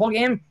for a football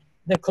game,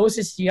 the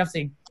closest you have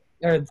to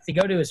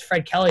go to is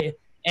Fred Kelly,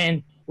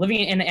 and living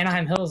in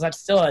Anaheim Hills, that's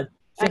still a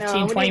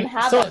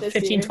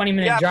 20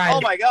 minute drive.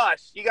 Oh my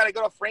gosh, you got to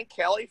go to Frank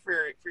Kelly for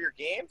your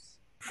games?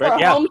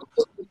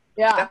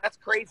 Yeah. That's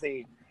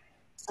crazy.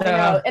 I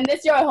know. And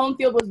this year our home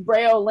field was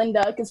Brea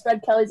Linda because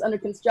Fred Kelly's under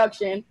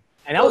construction.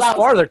 And that was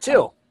farther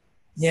too.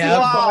 Yeah.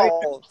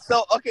 Wow.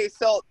 So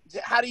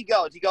how do you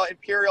go? Do you go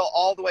Imperial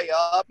all the way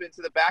up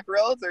into the back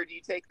roads, or do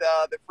you take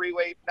the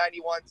Freeway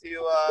 91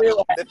 to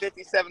the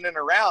 57 and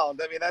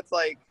around? I mean, that's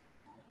like.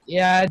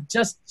 Yeah,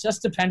 just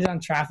depended on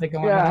traffic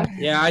going on.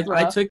 Yeah, I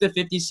took the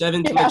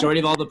 57 to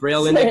majority of all the Brea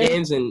Linda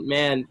games, and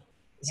man,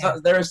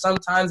 there are some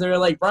times they were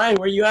like, Brian,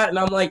 where you at? And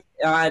I'm like,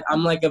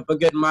 I'm like a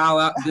good mile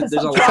out. There's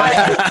a lot.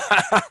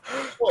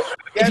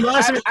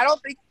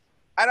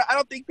 I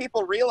don't think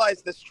people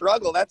realize the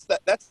struggle. That's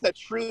the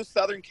true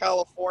Southern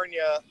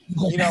California,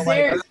 like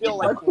I feel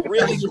like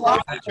really close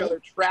to each other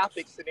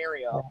traffic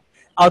scenario.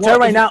 I'll tell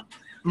you right now,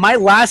 my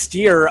last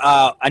year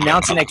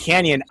announcing at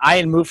Canyon, I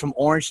had moved from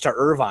Orange to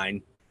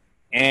Irvine.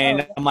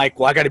 And I'm like,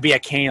 well, I got to be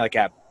at Canyon like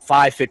at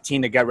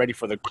 5:15 to get ready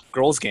for the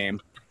girls'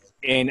 game.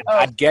 And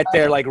I'd get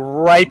there like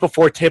right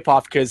before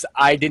tip-off because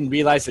I didn't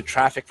realize the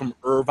traffic from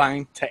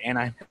Irvine to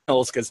Anaheim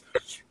Hills because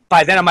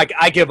by then I'm like,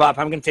 I give up.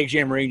 I'm going to take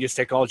Jamboree and just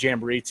take all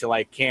Jamboree to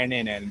like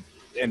Canyon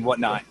and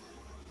whatnot.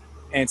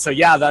 And so,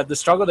 yeah, the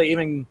struggle to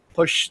even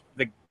push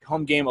the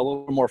home game a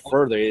little more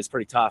further is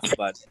pretty tough.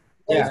 But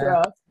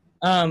yeah.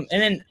 And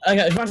then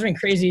it's not something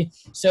crazy.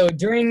 So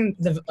during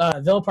the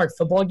Villa Park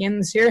football game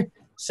this year,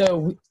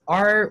 so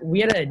we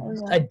had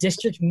a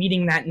district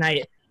meeting that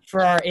night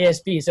for our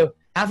ASB. So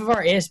half of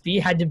our ASB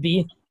had to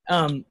be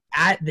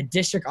at the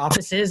district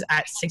offices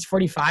at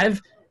 6:45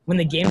 when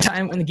the game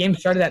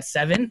started at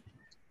 7.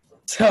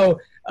 So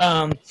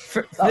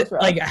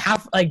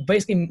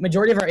basically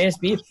majority of our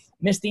ASB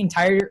missed the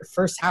entire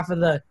first half of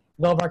the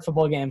Villa Park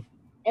football game.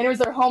 And it was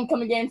their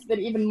homecoming game, so that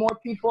even more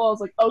people. I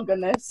was like, oh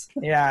goodness.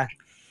 Yeah,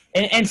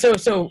 and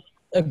so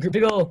a group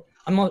of people.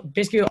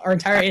 Basically, our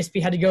entire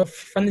ASB had to go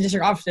from the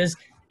district offices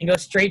and go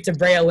straight to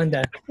Brea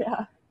Linda.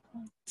 Yeah.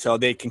 So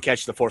they can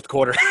catch the fourth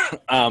quarter.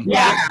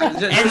 Yeah.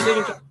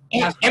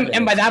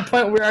 And by that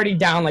point, we're already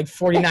down like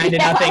 49 to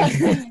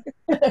nothing.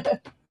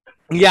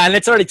 Yeah, and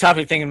it's already tough.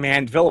 You're thinking,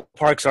 man, Villa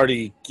Park's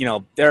already,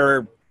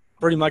 they're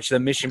pretty much the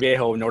Mission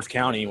Viejo of North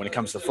County when it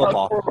comes to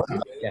football.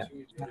 Yeah.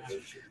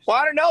 Well,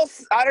 I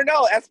don't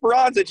know.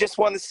 Esperanza just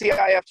won the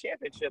CIF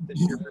championship this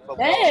year for football.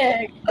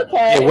 Hey,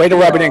 okay. Yeah, way to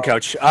rub it in,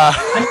 Coach.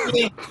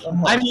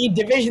 I mean,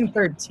 Division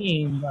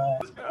 13,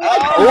 but.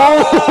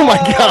 Oh my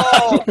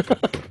God.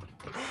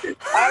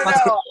 I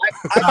don't know.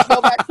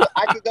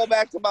 I could go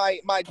back to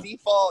my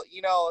default,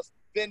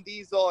 Vin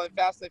Diesel and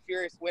Fast and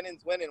Furious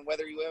winning's winning,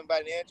 whether you win by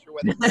an inch or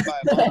whether you win by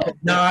a mile.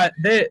 No,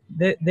 they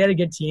had a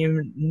good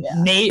team.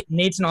 Yeah.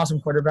 Nate's an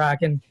awesome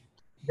quarterback, and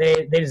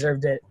they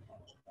deserved it.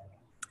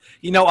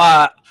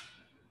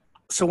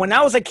 So when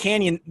I was at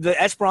Canyon, the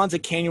Esperanza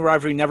Canyon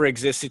rivalry never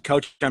existed,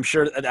 Coach. I'm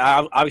sure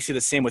obviously the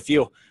same with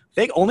you. I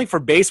think only for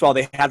baseball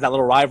they had that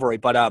little rivalry,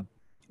 but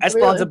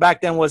Esperanza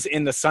back then was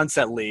in the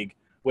Sunset League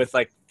with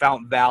like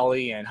Fountain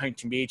Valley and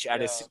Huntington Beach,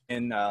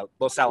 Edison,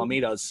 Los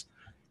Alamitos,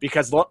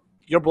 because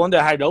Yorba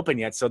Linda hadn't opened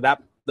yet, so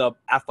that the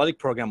athletic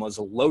program was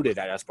loaded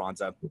at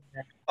Esperanza.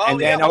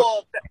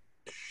 Oh,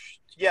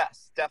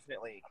 yes,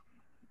 definitely.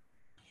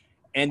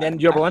 And then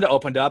Yorba Linda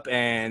opened up,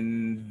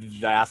 and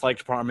the athletic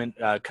department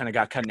kind of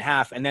got cut in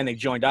half, and then they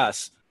joined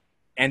us.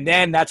 And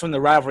then that's when the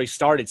rivalry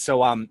started.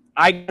 So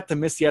I got to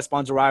miss the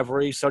Esperanza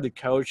rivalry. So did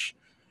Coach.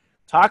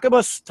 Talk to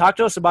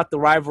us about the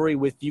rivalry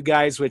with you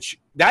guys, which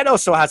that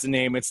also has a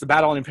name. It's the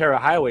Battle on Imperial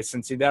Highway.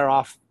 Since they're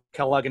off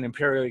Kellogg and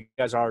Imperial, you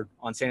guys are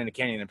on Santa Ana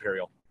Canyon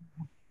Imperial.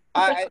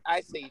 I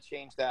say you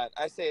change that.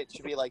 I say it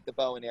should be like the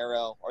bow and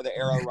arrow or the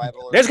arrow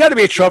rivalry. There's got to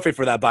be a trophy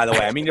for that, by the way.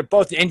 I mean, they're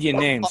both Indian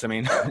names. I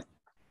mean,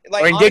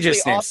 like or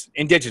indigenous honestly,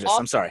 names. Indigenous.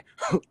 I'm sorry.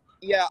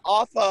 Yeah,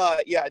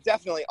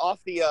 definitely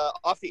off the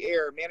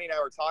air. Manny and I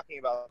were talking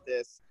about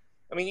this.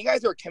 I mean, you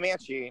guys are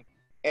Comanche,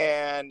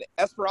 and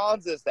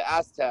Esperanza is the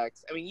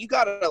Aztecs. I mean, you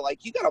gotta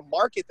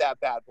market that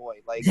bad boy.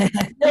 Like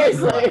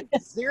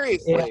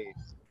seriously.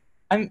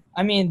 Yeah.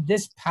 I mean,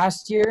 this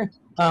past year,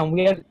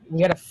 we had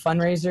a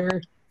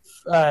fundraiser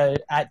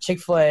at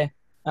Chick-fil-A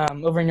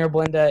over in Yorba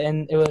Linda,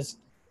 and it was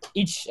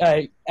each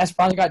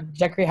Esperanza got to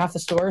decorate half the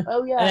store.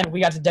 Oh yeah. And then we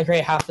got to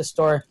decorate half the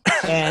store,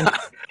 and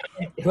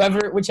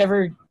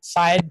whichever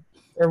side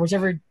or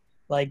whichever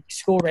like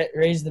school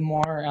raised the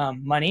more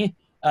money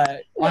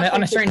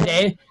on a certain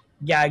day,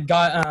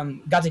 got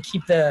to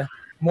keep the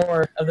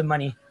more of the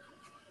money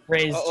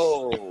raised.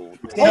 Oh,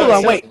 hold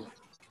on, wait.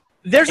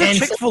 There's a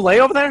Chick-fil-A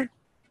over there?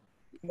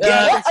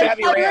 Yeah, it's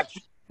Savvy Ranch.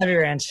 Savvy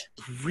Ranch.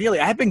 Really?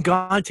 I've been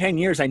gone 10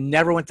 years. I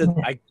never went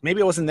to.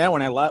 Maybe I wasn't there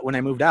when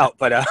I moved out,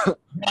 but.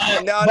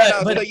 No.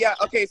 So yeah,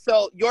 okay.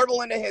 So Yorba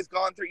Linda,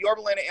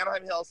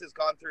 Anaheim Hills has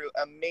gone through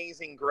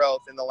amazing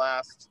growth in the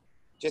last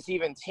just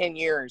even 10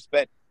 years.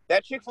 But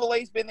that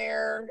Chick-fil-A's been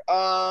there.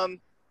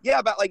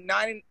 About like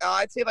 9.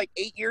 I'd say like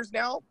 8 years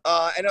now.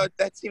 I know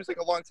that seems like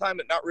a long time,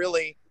 but not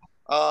really.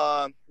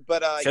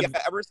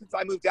 Ever since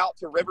I moved out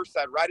to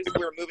Riverside, right as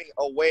we were moving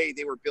away,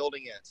 they were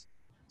building it.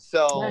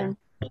 So.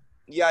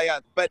 Yeah.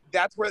 But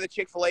that's where the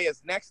Chick-fil-A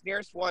is. Next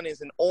nearest one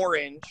is in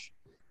Orange,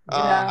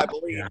 I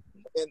believe. Yeah.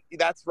 And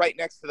that's right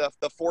next to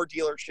the Ford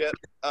dealership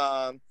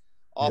off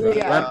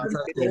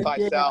the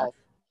 55 South.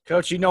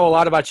 Coach, you know a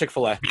lot about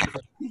Chick-fil-A.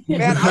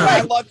 Man,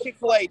 I love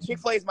Chick-fil-A.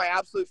 Chick-fil-A is my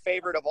absolute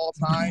favorite of all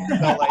time.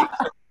 So, like,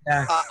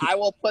 I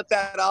will put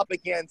that up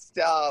against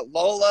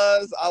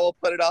Lola's. I will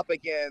put it up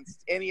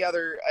against any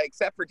other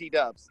except for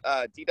D-Dubs.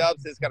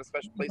 D-Dubs has got a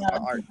special place in my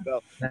heart.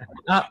 So.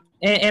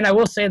 And I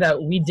will say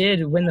that we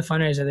did win the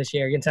fundraiser this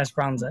year against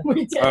Esperanza.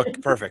 Oh,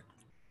 perfect.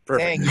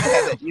 Dang,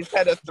 you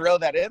had to throw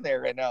that in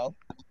there right now.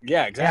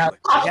 Yeah, exactly.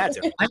 I had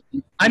to.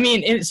 I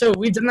mean, so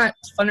we've done that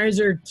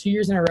fundraiser 2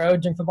 years in a row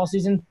during football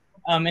season.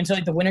 Until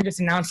like the winner gets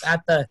announced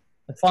at the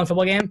fall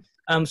football game.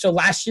 So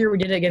last year we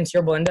did it against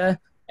Yorba Linda,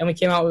 and we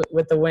came out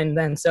with the win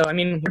then. So I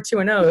mean, we're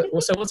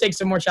 2-0. So we'll take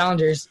some more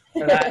challengers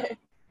for that.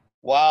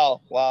 Wow.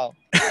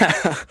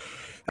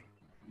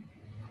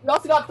 We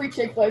also got free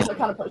Chick-fil-A, so it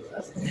kind of pushed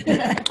us.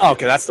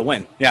 Okay, that's the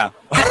win. Yeah.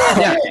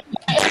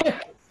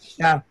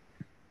 Yeah.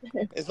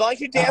 As long as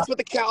you dance with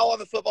the cow on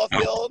the football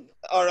field,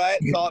 all right,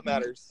 that's all that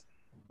matters.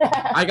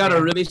 I got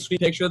a really sweet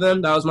picture of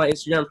them. That was my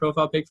Instagram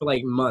profile pic for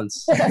like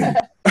months.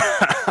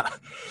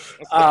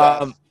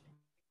 Are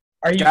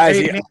you gonna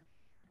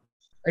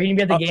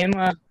be at the game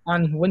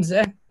on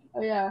Wednesday?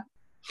 Oh yeah.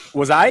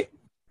 Was I?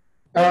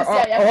 Or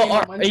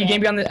are you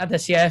going to be at the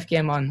CIF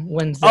game on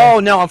Wednesday? Oh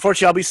no,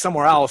 unfortunately I'll be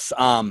somewhere else.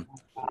 But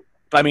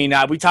I mean,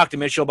 we talked to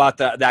Mitchell about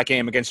that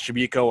game against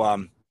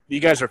Tribuco. You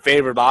guys are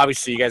favored, but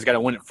obviously you guys got to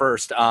win it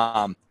first.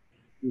 But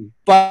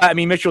I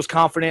mean, Mitchell's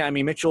confident. I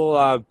mean, Mitchell,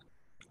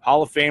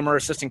 Hall of Famer,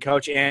 assistant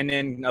coach, and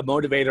then a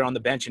motivator on the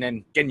bench, and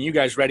then getting you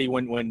guys ready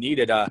when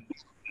needed.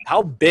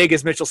 How big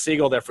is Mitchell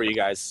Siegel there for you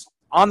guys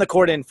on the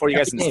court and for you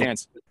guys in the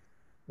stands?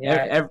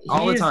 Yeah,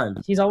 all the time.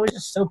 He's always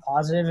just so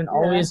positive and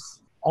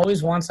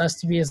always wants us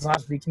to be as loud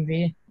as we can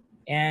be.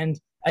 And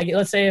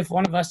let's say if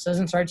one of us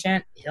doesn't start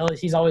chant,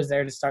 he's always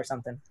there to start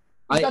something.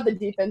 He's got the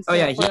defense. Oh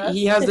yeah,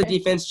 he has the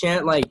defense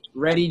chant like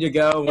ready to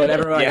go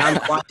whenever I'm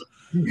quiet.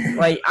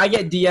 Like I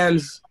get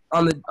DMs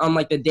on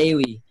the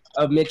daily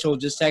of Mitchell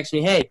just text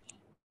me, hey,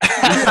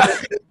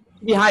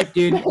 be hyped,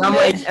 dude. And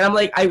I'm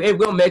like, I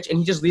will, Mitch, and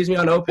he just leaves me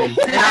unopened.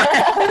 And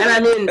I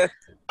mean,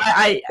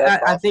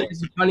 I think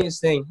it's the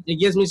funniest thing. It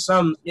gives me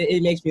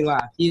it makes me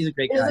laugh. He's a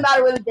great guy. It doesn't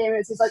matter where the game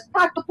is. He's like,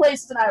 pack the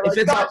place tonight.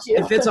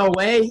 If it's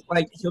away,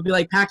 like he'll be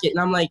like, pack it, and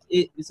I'm like,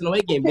 it's an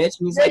away game, Mitch.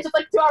 And he's like, just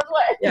like 2 hours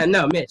away. Yeah,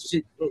 no, Mitch.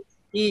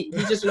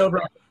 He's just an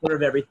overall supporter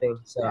of everything.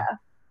 So yeah,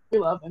 we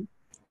love him.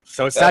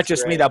 So it's not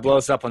just me that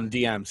blows up on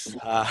the DMs.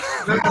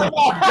 No,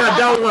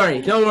 don't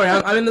worry.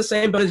 I'm in the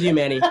same boat as you,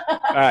 Manny.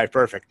 All right,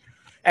 perfect.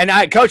 And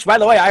Coach, by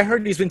the way, I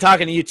heard he's been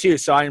talking to you too,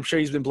 so I'm sure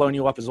he's been blowing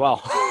you up as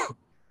well.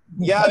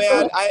 Yeah,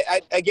 man.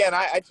 I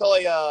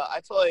totally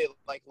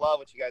like love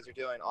what you guys are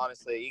doing.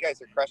 Honestly, you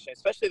guys are crushing it,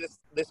 especially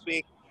this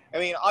week. I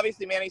mean,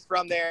 obviously, Manny's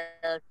from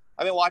there.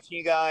 I've been watching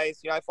you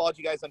guys. I followed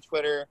you guys on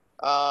Twitter.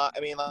 I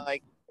mean,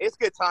 like, it's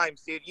good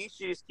times, dude. You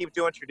should just keep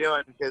doing what you're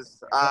doing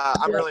because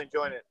I'm really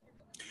enjoying it.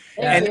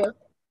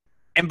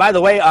 And by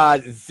the way,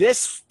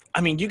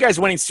 you guys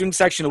winning student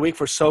section of the week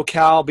for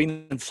SoCal,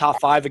 being in the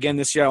top 5 again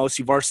this year, OC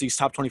Varsity's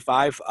top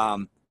 25.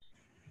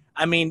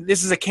 I mean,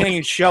 this is a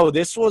Canadian show.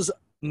 This was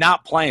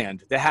not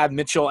planned to have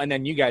Mitchell and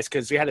then you guys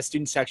because we had a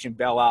student section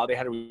bail out. They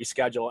had to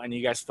reschedule, and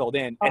you guys filled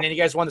in. And then you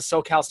guys won the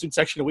SoCal student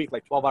section of the week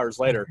like 12 hours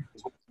later.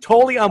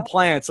 Totally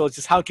unplanned, so it's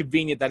just how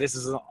convenient that this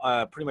is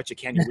pretty much a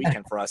Canyon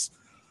weekend for us.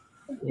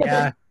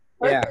 Yeah.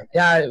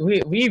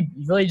 We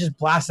really just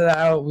blasted it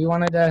out. We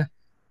wanted to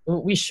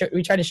we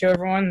tried to show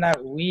everyone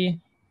that we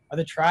are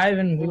the tribe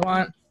and we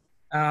want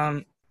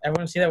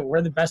everyone see that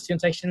we're the best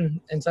student section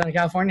in Southern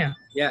California.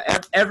 Yeah,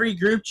 every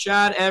group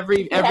chat,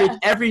 every story,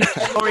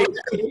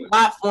 every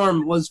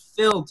platform was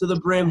filled to the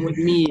brim with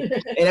me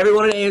and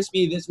everyone at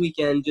ASB this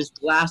weekend just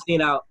blasting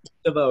it out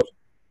to vote,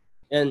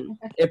 and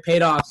it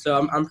paid off.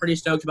 So I'm pretty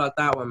stoked about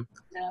that one.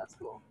 Yeah, that's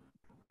cool.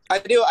 I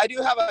do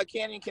have a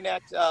Canyon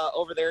Connect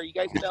over there. You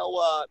guys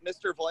know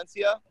Mr.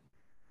 Valencia?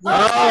 Oh,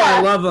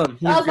 I love him. He's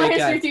That a was my great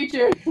guy. history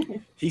teacher.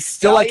 He's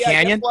still at Yeah,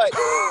 Canyon. guess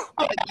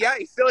what? Yeah,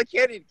 he's still a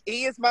Canyon.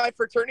 He is my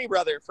fraternity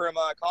brother from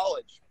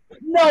college.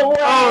 No way.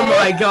 Oh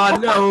my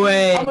God, no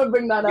way. I'm gonna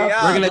bring that up.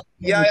 Yeah, We're gonna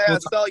yeah.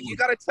 So you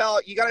gotta tell.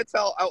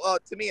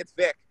 To me, it's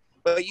Vic,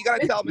 but you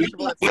gotta tell Mr.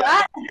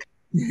 Valencia.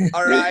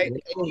 All right,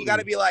 and you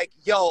gotta be like,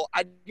 yo,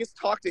 I just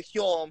talked to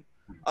Hume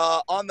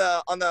on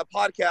the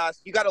podcast.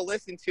 You gotta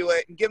listen to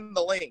it and give him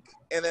the link,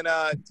 and then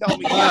tell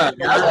me.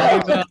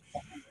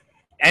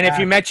 And if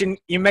you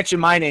mention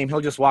my name, he'll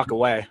just walk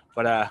away.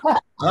 But like,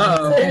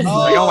 Uh-oh.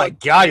 oh my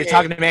God, you're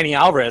talking to Manny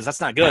Alvarez.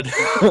 That's not good.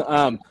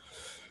 Uh-oh.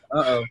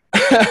 No,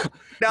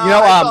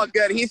 it's all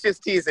good. He's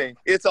just teasing.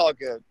 It's all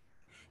good.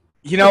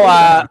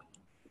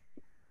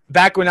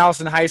 Back when I was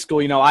in high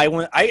school,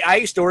 I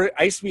used to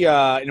be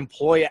an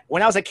employee.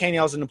 When I was at Canyon,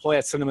 I was an employee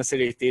at Cinema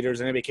City Theaters,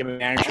 and I became a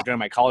manager during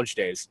my college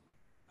days.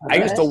 I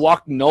used to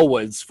walk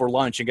Norwoods for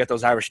lunch and get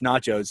those Irish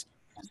nachos.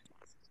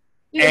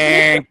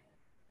 And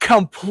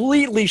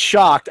completely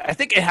shocked. I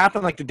think it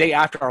happened like the day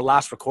after our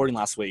last recording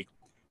last week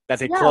that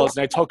they closed.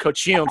 And I told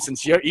Coach Hume,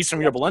 since he's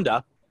from Yorba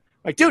Linda,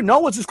 like, dude,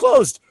 Norwoods is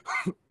closed.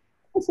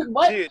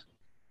 What? Dude.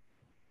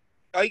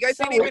 Oh, you guys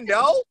didn't even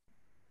know?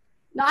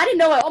 No, I didn't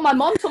know it. Oh, my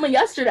mom told me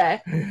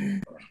yesterday.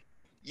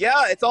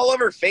 Yeah, it's all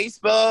over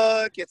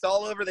Facebook. It's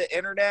all over the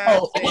internet.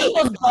 Oh,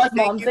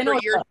 Thank you for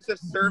years of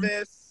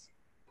service.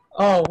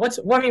 Oh, what's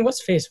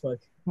Facebook?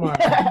 Come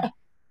on.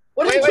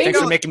 What Wait, did wait, Thanks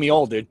no. for making me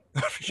old, dude.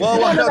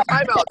 Well, no,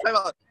 time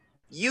out.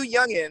 You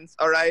youngins,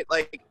 all right?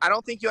 Like, I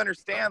don't think you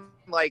understand,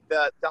 like,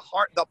 the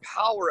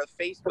power of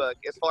Facebook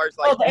as far as,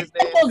 like, business,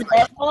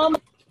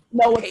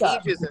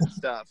 pages and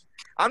stuff.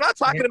 I'm not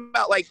talking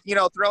about, like,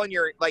 throwing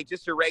your, like,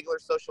 just your regular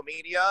social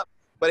media up.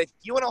 But if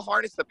you want to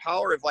harness the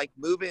power of, like,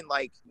 moving,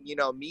 like,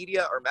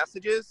 media or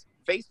messages,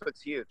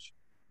 Facebook's huge.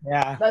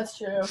 Yeah. That's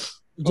true.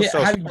 Do you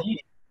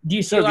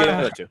see a lot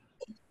of, do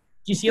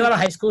you see a lot of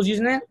high schools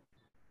using it?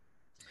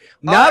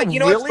 Not you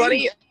know really. what's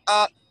funny?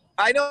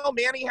 I know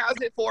Manny has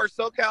it for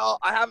SoCal.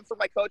 I have it for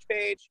my coach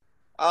page.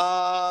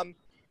 I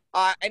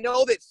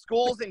know that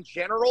schools in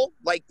general,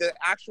 like the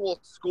actual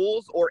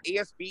schools or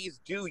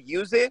ASBs, do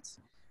use it.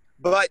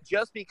 But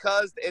just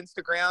because the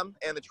Instagram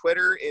and the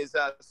Twitter is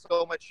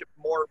so much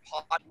more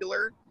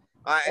popular,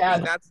 I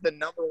mean, that's the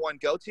number one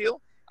go-to.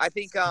 I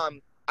think, I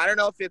don't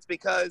know if it's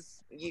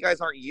because you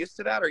guys aren't used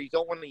to that or you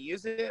don't want to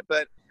use it,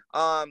 but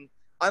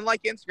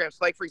unlike Instagram, so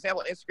like, for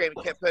example, Instagram,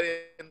 you can't put in,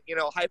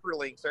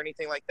 hyperlinks or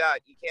anything like that.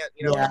 You can't,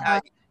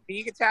 tag,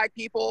 you can tag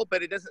people,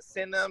 but it doesn't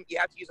send them. You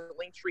have to use a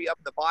link tree up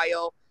in the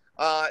bio,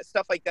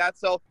 stuff like that.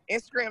 So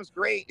Instagram's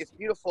great. It's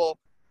beautiful.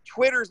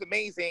 Twitter's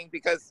amazing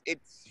because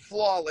it's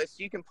flawless.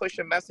 You can push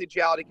a message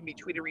out. It can be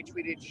tweeted,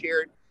 retweeted,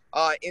 shared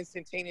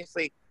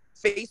instantaneously.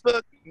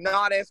 Facebook,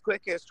 not as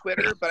quick as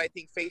Twitter, but I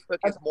think Facebook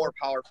is more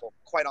powerful,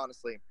 quite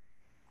honestly.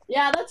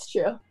 Yeah, that's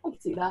true. I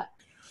can see that.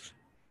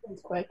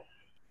 It's quick.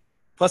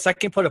 Plus, I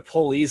can put a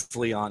poll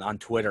easily on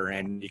Twitter,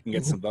 and you can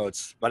get some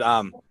votes. But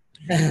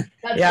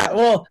Yeah,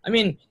 well, I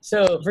mean,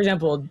 so for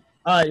example,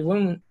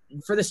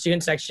 for the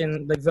student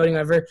section, like voting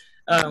over,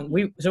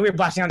 we were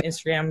blasting on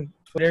Instagram,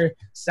 Twitter,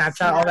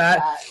 Snapchat, all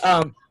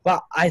that.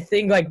 But I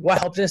think like what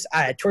helped us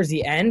towards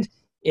the end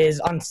is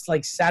on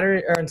like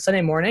Saturday or on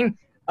Sunday morning.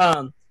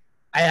 I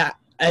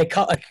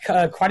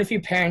quite a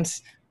few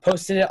parents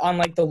posted it on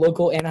like the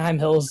local Anaheim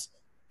Hills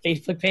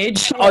Facebook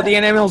page. Oh, the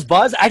Anaheim Hills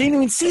Buzz? I didn't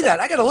even see that.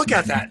 I got to look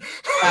at that.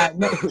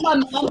 My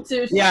mom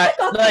too. Yeah,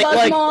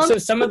 like Mom. so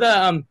some of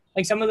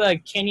the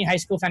Canyon High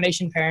School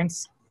Foundation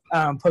parents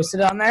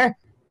posted it on there,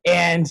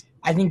 and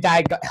I think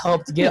that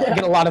helped get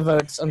a lot of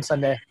votes on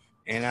Sunday.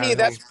 See,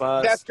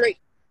 that's great.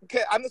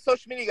 Okay, I'm the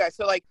social media guy,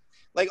 so like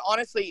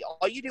honestly,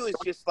 all you do is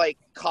just like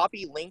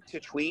copy link to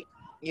tweet,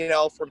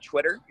 from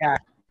Twitter. Yeah.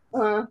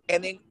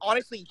 And then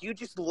honestly, you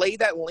just lay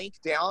that link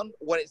down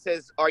when it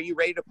says, "Are you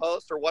ready to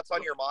post?" or "What's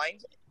on your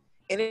mind?"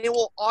 And it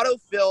will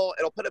autofill.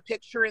 It'll put a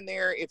picture in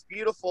there. It's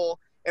beautiful,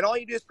 and all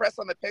you do is press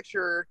on the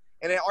picture,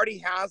 and it already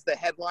has the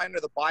headline or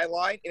the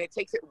byline, and it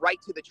takes it right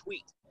to the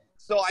tweet.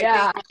 So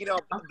I think,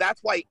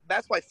 that's why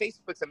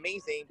Facebook's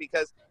amazing,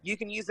 because you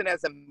can use it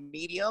as a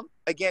medium,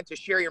 again, to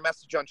share your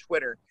message on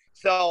Twitter.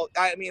 So,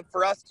 I mean,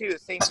 for us too,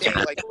 same thing,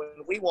 like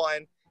when we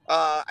won,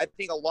 I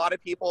think a lot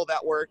of people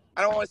that were,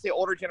 I don't want to say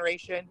older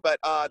generation, but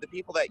the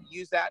people that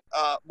use that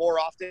more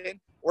often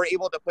were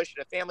able to push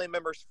it to family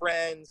members,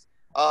 friends,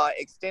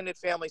 extended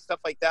family, stuff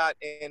like that,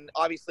 and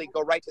obviously go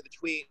right to the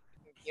tweet,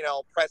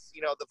 press,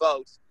 the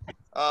vote,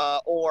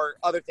 or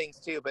other things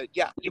too. But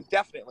yeah,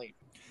 definitely.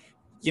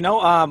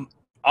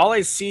 All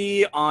I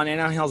see on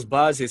Anaheim Hills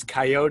Buzz is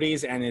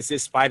coyotes and is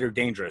this spider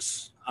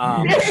dangerous?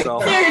 Mom,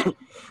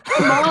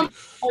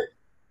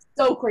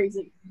 so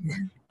crazy.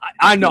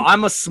 I know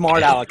I'm a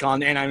smart aleck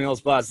on Anaheim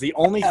Hills Buzz. The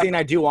only thing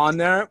I do on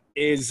there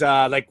is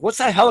like, what's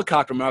that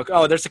helicopter, Mark?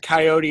 Oh, there's a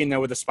coyote in there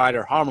with a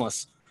spider,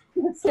 harmless.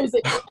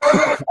 Seriously.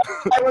 I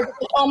work,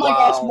 oh my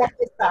gosh, what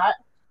is that?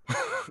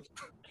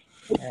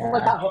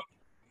 Yeah.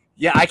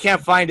 Yeah, I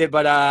can't find it,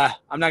 but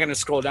I'm not gonna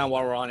scroll down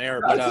while we're on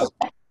air. But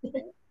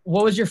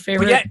What was your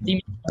favorite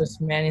theme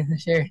post, Manny,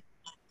 this year?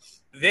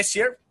 this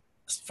year,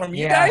 from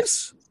you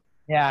guys,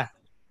 Yeah.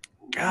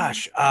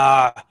 gosh,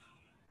 I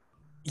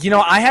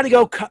had to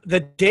go the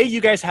day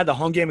you guys had the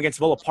home game against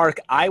Villa Park.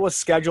 I was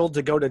scheduled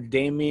to go to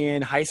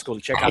Damien High School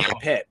to check out the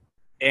pit,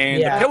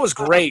 and the pit was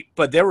great,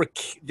 but they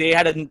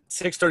had a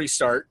 6:30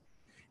 start,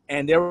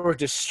 and they were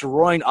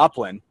destroying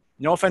Upland.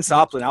 No offense to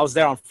Upland, I was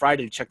there on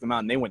Friday to check them out,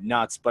 and they went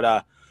nuts.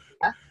 But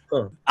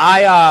when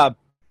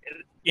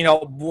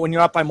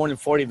you're up by more than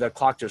 40, the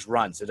clock just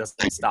runs; it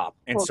doesn't stop,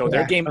 and so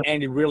their game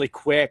ended really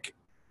quick.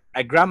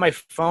 I grabbed my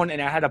phone,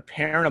 and I had a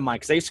parent of mine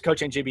because I used to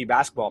coach NJB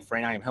basketball for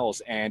Anaheim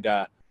Hills, and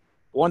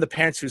one of the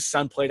parents whose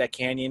son played at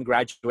Canyon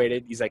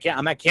graduated. He's like, yeah,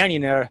 I'm at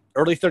Canyon there,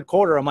 early third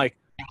quarter. I'm like,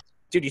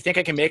 dude, you think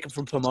I can make it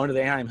from Pomona to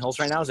the Anaheim Hills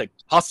right now? I was like,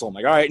 hustle. I'm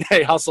like, all right.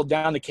 I hustled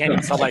down the Canyon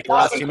until like the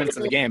last 2 minutes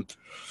of the game.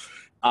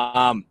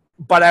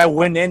 But I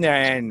went in there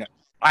and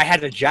I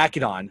had a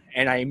jacket on,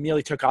 and I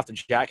immediately took off the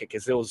jacket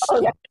because it was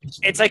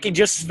it's like it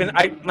just been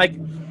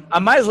I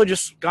might as well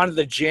just gone to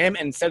the gym,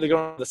 and instead of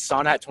going to the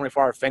sauna at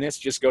 24-hour fitness,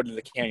 just go to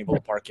the Canyon Bowl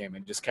Park game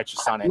and just catch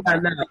the sauna.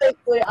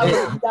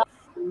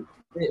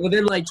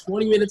 Within like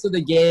 20 minutes of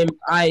the game,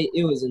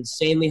 it was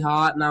insanely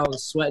hot and I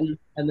was sweating.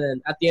 And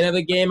then at the end of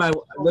the game, I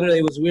literally,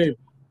 it was weird.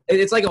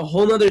 It's like a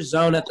whole nother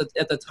zone at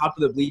the top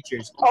of the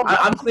bleachers.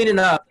 I'm cleaning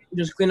up,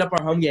 just cleaning up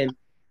our home game.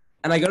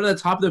 And I go to the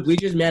top of the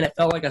bleachers, man, it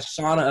felt like a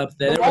sauna up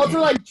there. The walls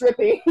were like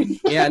dripping.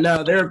 Yeah,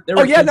 no, there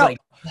were kids, like,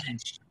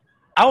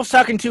 I was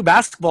talking to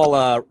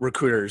basketball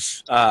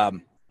recruiters,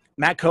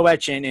 Matt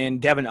Kovach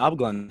and Devin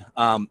Ubglin,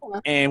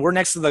 and we're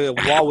next to the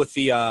wall with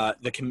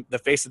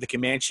the face of the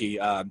Comanche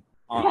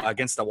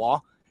against the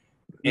wall,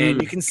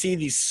 and you can see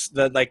the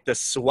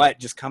sweat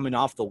just coming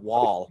off the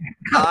wall.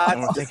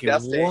 That's thinking,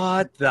 disgusting.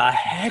 what the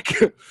heck?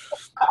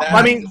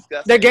 I mean,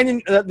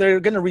 disgusting. they're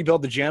gonna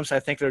rebuild the gym, so I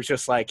think they're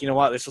just like, you know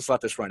what, let's just let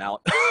this run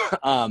out.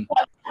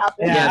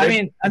 Yeah, I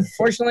mean,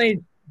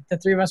 unfortunately, the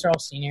three of us are all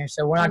seniors,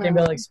 so we're not going to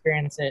be able to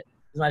experience it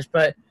as much.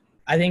 But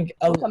I think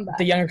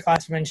the younger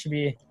classmen should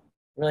be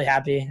really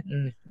happy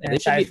and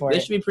excited for it.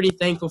 They should be pretty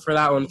thankful for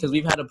that one because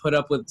we've had to put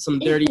up with some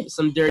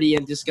dirty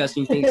and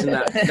disgusting things in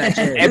that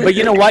gym. But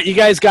you know what? You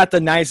guys got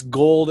the nice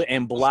gold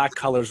and black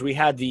colors. We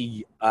had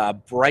the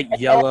bright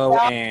yellow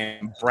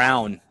and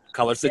brown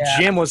colors. The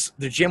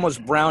gym was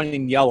brown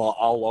and yellow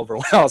all over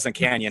when I was in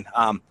Canyon.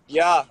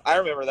 Yeah, I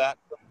remember that.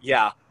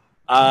 Yeah.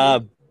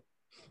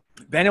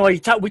 But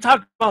anyway, we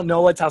talked about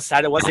NOLA, how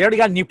sad it was. They already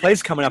got a new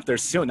place coming up there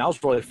soon. That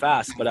was really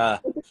fast. But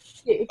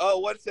oh,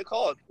 what's it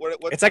called? What's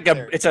it's like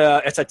there? it's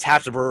a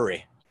tapped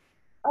brewery.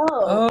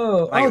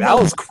 That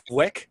was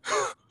quick.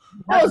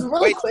 That was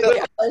really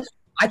quick.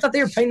 I thought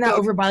they were playing that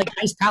over by like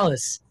Ice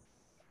Palace.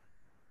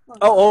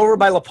 Oh, over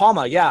by La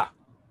Palma, yeah.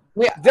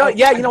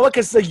 Yeah, you know what?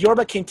 Because the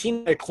Yorba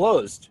Cantina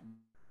closed.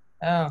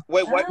 Oh.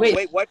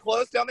 Wait, what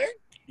closed down there?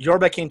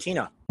 Yorba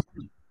Cantina.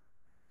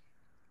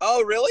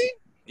 Oh, really?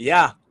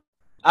 Yeah.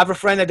 I have a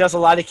friend that does a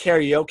lot of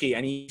karaoke,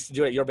 and he used to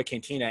do it at Yorba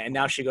Cantina, and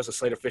now she goes to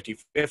Slater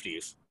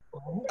 50/50s.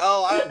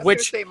 Oh, I was going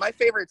to say, my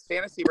favorite's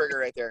Fantasy Burger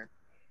right there.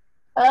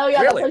 Oh, yeah,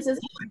 Really?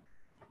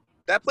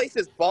 That place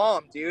is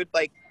bomb, dude.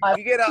 Like,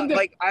 you get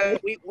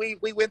we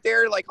went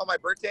there like on my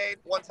birthday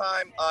one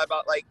time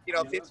about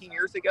 15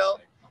 years ago,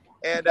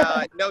 and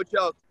no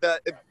joke,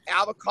 the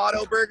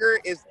avocado burger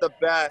is the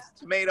best.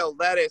 Tomato,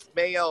 lettuce,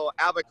 mayo,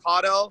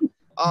 avocado.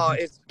 Oh,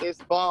 it's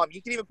bomb.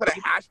 You can even put a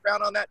hash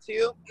brown on that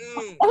too.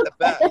 The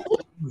best.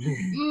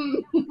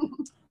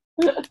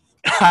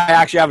 I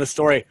actually have a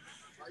story.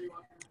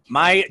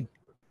 My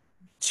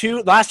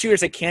last 2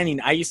 years at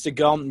Canyon, I used to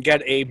go and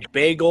get a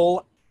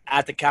bagel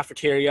at the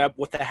cafeteria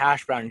with the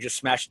hash brown and just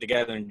smash it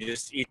together and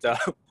just eat the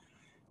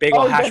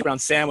bagel hash brown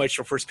sandwich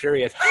for first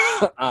period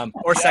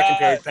or second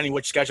period, depending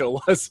which schedule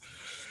it was.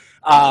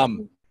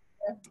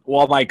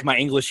 Well, my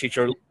English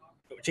teacher,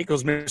 I think it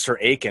was Mr.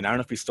 Aiken. I don't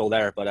know if he's still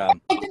there, but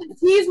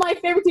he's my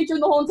favorite teacher in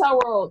the whole entire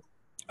world.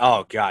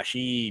 Oh gosh,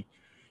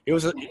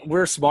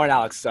 we're smart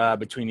Alex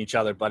between each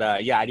other,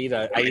 but yeah, I'd eat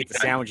the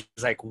sandwich.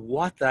 He's like,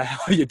 "What the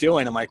hell are you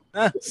doing?" I'm like,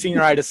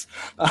 "Senioritis."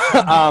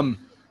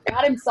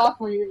 Got him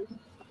sophomore year.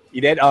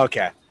 You did? Oh,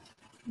 okay.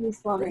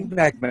 He's funny.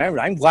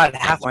 I'm glad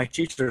half my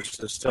teachers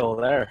are still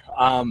there.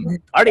 I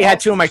already had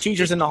 2 of my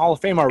teachers in the Hall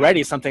of Fame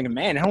already, so I'm thinking,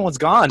 man, everyone's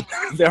gone.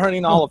 They're already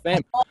in the Hall of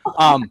Fame.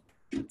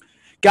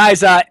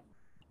 Guys,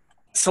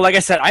 so like I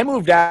said, I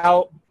moved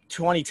out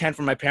 2010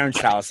 from my parents'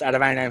 house out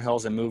of Anaheim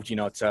Hills and moved,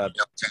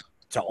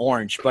 to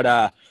Orange.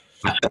 But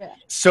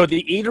so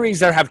the eateries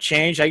there have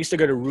changed. I used to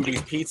go to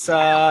Rudy's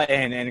Pizza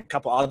and a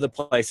couple other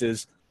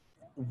places.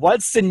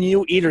 What's the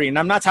new eatery? And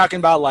I'm not talking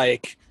about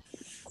like,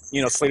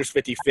 Slater's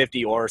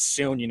 50/50 or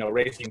soon,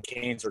 Raising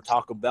Cane's or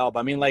Taco Bell. But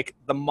I mean, like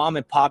the mom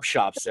and pop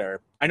shops there.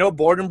 I know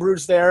Board and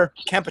Brew's there.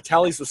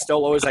 Campitelli's was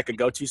still always like a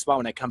go-to spot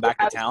when I come back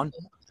to town.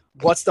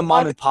 What's the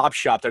mom and pop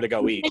shop there to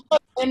go eat?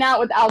 And out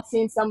without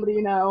seeing somebody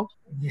you know.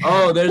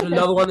 Oh, there's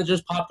another one that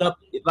just popped up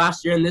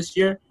last year and this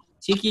year.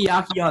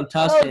 Tikiyaki on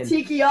Tustin. Oh,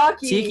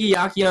 Tikiyaki.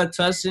 Tikiyaki on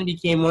Tustin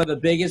became one of the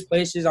biggest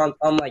places on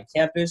like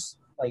campus.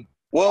 Like,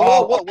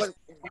 Whoa!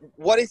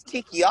 What is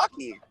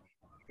Tikiyaki?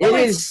 It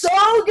is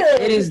so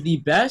good. It is the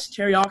best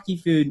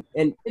teriyaki food,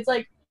 and it's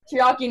like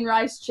teriyaki and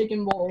rice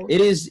chicken bowl. It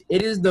is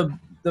the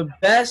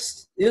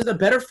best. It is a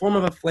better form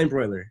of a flame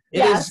broiler.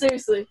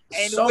 Seriously.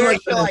 And so where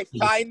shall I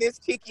find this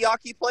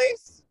Tikiyaki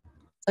place?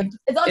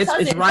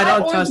 It's right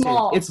on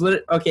Tustin. It's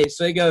okay.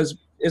 So it goes.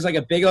 It's like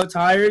a Big O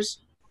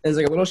Tires. There's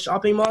like a little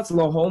shopping mall. It's a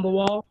little hole in the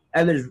wall,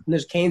 and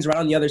there's Cane's right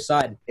on the other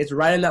side. It's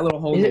right in that little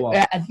hole in the wall.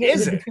 I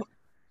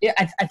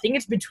think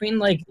it's between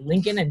like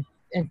Lincoln and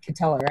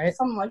Catella, right?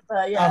 Something like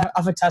that. Yeah.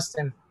 Off of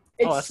Tustin.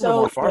 It's that's a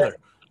little more farther.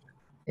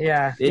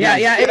 Yeah.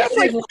 That's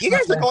like you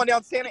guys are going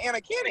down Santa Ana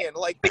Canyon,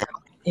 like.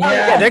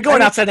 Yeah, they're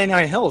going outside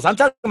Anaheim Hills. I'm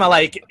talking about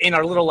like in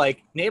our little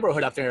like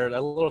neighborhood up there,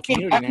 that little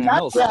community in Anaheim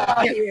Hills.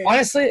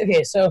 Honestly,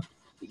 okay, so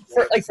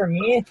for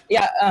me,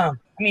 I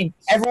mean,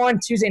 everyone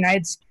Tuesday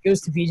nights goes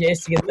to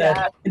BJ's to get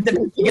the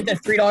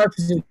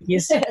 $3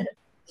 Pizookies.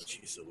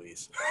 Jeez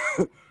Louise.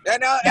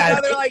 And now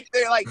they're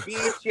like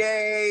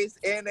BJ's,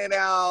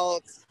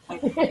 In-N-Outs.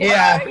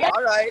 Yeah.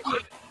 All right.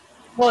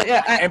 Well,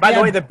 yeah. And by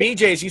the way, the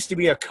BJ's used to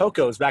be a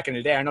Coco's back in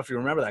the day. I don't know if you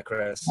remember that,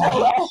 Chris.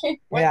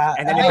 Yeah.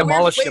 And then they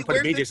demolished and put a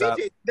BJ's up.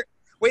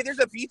 Wait, there's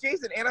a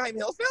BJ's in Anaheim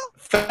Hills now?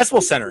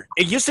 Festival Center.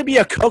 It used to be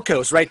a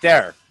Coco's right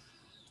there.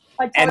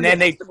 And then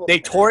they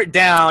tore it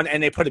down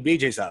and they put a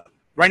BJ's up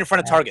right in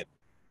front of Target.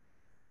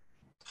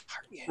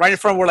 Right in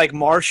front of where like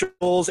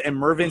Marshall's and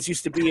Mervyn's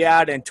used to be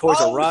at, and Toys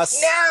R Us.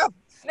 Snap!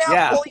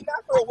 Yeah. Holy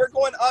mackerel!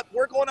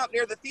 We're going up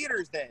near the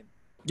theaters then.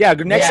 Yeah,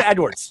 next to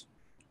Edwards.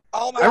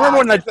 Oh my! I remember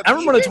when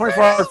the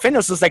 24-hour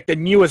Fitness was like the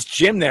newest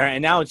gym there,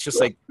 and now it's just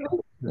like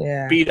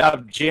beat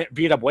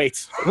up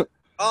weights.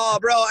 Oh,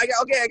 bro! I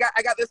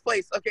got this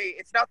place. Okay,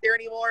 it's not there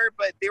anymore,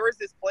 but there was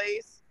this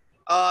place,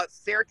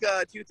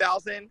 circa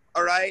 2000.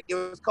 All right, it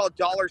was called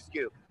Dollar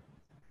Scoop.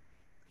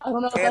 I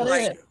don't know what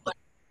that is.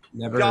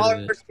 Never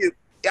Dollar Scoop.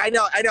 I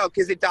know,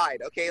 because it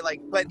died. Okay,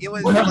 but it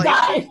was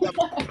like.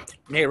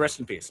 May it rest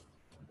in peace.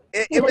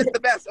 It was the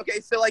best.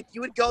 Okay, so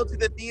you would go to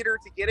the theater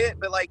to get it,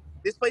 but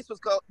this place was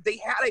called. They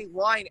had a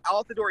line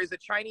out the door. It's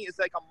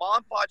like a mom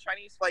and pop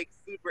Chinese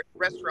food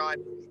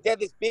restaurant. They had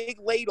this big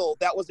ladle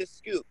that was a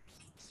scoop,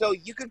 so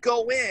you could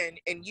go in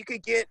and you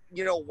could get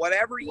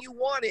whatever you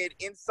wanted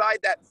inside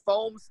that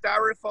foam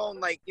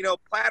styrofoam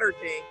platter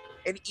thing,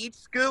 and each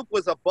scoop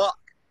was $1.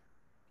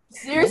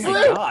 Seriously?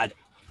 Oh my God.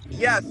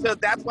 Yeah, so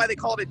that's why they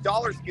called it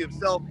Dollar Scoop.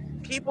 So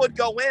people would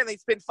go in, they'd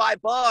spend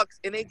 $5,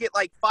 and they'd get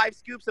 5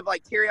 scoops of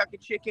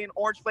teriyaki chicken,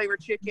 orange flavored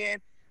chicken,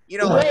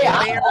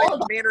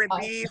 mandarin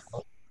beef.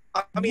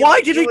 I mean,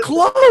 why did it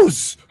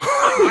close?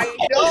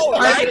 I know,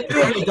 right?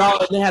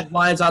 They had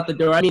lines out the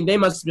door. I mean, they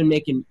must have been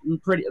making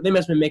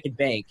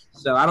bank.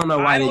 So I don't know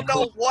why. I don't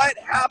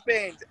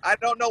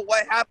know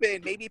what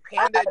happened. Maybe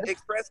Panda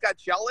Express got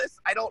jealous.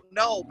 I don't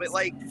know, but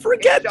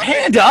forget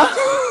Panda.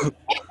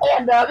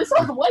 Panda, this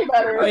sounds way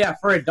better. Oh yeah,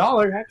 for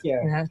 $1, heck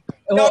yeah.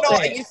 No.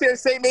 And you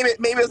say maybe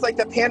it's like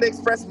the Panda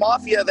Express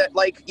Mafia that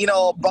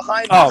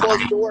behind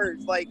closed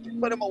doors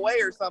put them away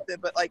or something.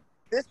 But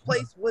this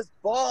place was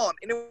bomb,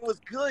 and it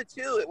was good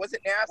too. It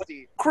wasn't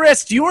nasty.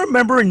 Chris, do you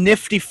remember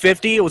Nifty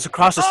 50? It was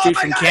across the street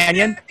from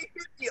Canyon.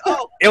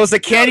 Oh, it was a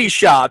candy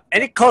shop,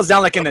 and it closed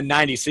down in the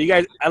 90s. So you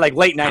guys,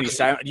 late 90s.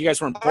 So you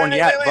guys weren't born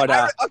yet. Wait.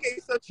 But okay,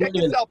 so check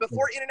this out.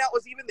 Before In-N-Out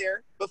was even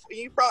there, I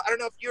don't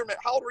know if you remember.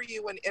 How old were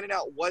you when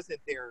In-N-Out wasn't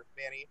there,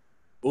 Manny?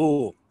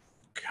 Ooh,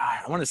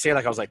 God, I want to say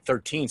I was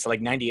 13, so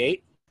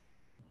 98.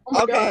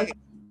 Oh okay, God.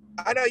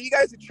 I know you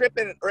guys are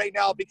tripping right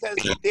now because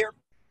they're.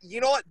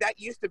 You know what that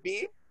used to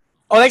be?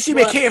 Oh, they used to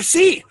be a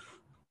KFC.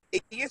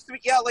 It used to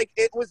be,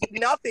 it was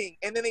nothing,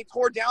 and then they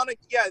tore down it.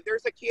 Yeah,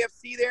 there's a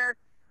KFC there.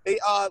 They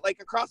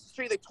across the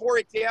street, they tore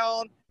it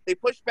down. They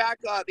pushed back.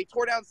 They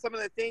tore down some of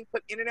the things,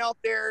 put In-N-Out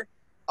there.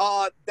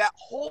 That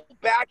whole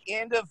back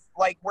end of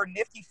where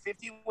Nifty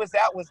 50 was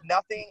at was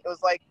nothing. It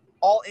was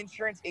all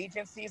insurance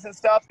agencies and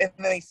stuff, and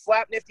then they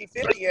slapped Nifty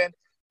 50 in,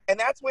 and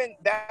that's when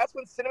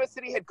Cinema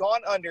City had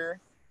gone under,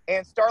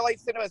 and Starlight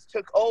Cinemas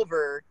took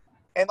over.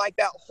 And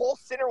that whole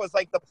center was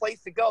the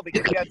place to go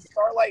because you had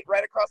Starlight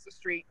right across the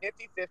street,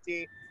 Nifty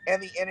 50, and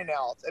the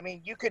In-N-Out. I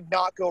mean, you could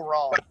not go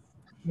wrong.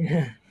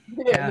 Yeah.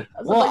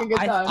 Well,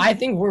 I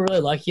think we're really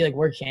lucky,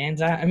 where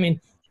Canyon's at. I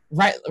mean,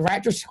 right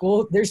after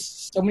school, there's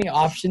so many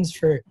options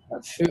for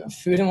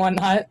food and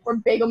whatnot. Or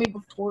bagel me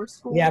before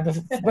school. Yeah,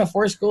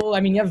 before school.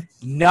 I mean, you have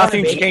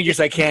nothing changes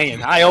at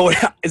Canyon. I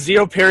always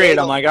 0 period.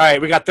 I'm like, all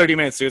right, we got 30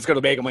 minutes, dude. Let's go to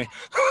Bagel Me.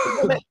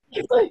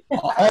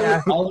 All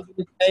I'm going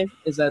to say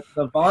is that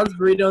the Vaughn's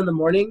burrito in the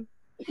morning,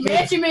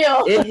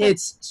 it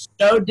hits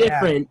so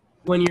different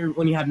when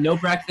you have no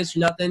breakfast or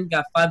nothing,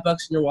 got $5 in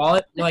your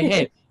wallet. You're like,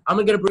 hey, I'm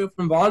gonna get a burrito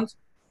from Vaughn's.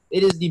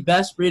 It is the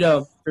best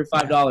burrito for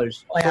 $5.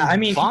 Well, yeah, I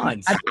mean,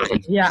 Vaughn's.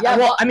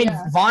 Well, I mean,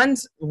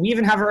 Vaughn's. We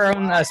even have our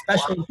own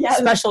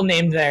special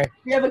name there.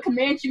 We have a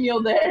Comanche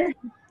meal there.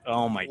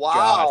 Oh my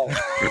wow.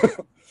 God.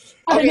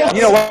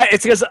 You know what?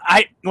 It's because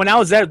when I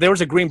was there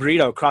was a Green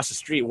Burrito across the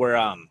street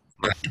where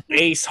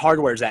Ace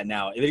Hardware's at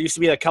now. There used to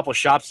be a couple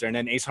shops there, and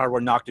then Ace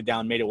Hardware knocked it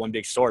down, made it one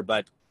big store.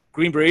 But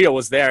Green Burrito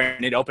was there,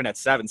 and it opened at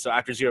 7. So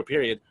after zero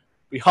period,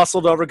 we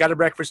hustled over, got a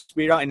breakfast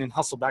burrito, and then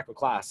hustled back to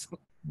class.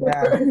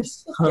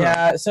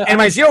 Yeah. So And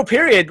my zero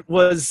period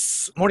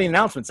was morning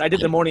announcements. I did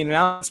the morning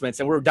announcements,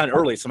 and we were done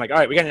early. So I'm like, all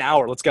right, we got an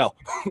hour. Let's go.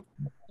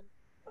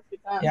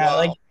 Yeah,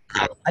 like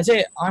I'd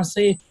say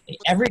honestly,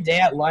 every day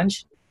at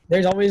lunch,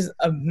 there's always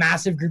a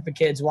massive group of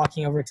kids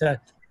walking over to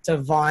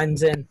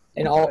Vaughn's and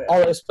all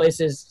those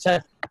places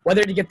to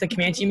whether to get the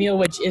Comanche meal,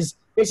 which is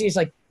basically it's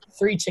like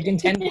 3 chicken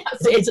tenders.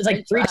 It's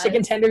like 3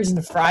 chicken tenders and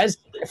the fries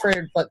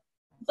for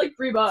like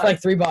 $3. for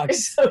like $3.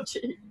 It's so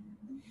cheap.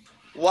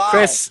 Wow.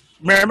 Chris,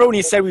 remember when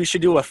you said we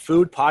should do a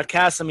food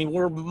podcast? I mean,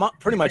 we're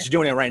pretty much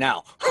doing it right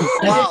now.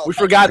 Wow. We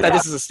forgot that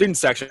this is a student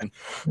section.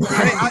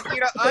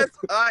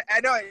 I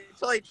know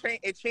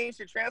it changed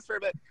the transfer,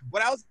 but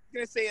what I was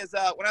going to say is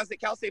when I was at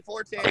Cal State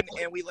Fullerton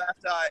and we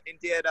left and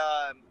did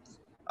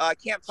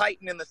Camp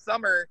Titan in the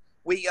summer,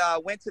 we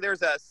went to,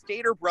 there's a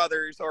Stater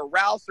Brothers or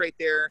Ralph's right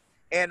there,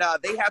 and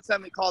they had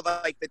something called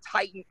like the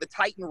Titan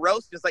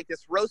roast. It's like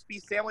this roast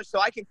beef sandwich. So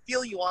I can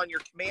feel you on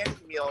your Comanche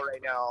meal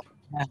right now.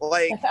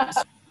 Like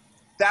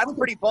that's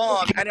pretty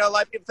bomb. I know a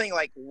lot of people think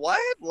like,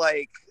 what?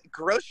 Like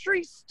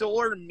grocery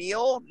store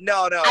meal?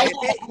 No. If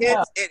it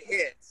hits, it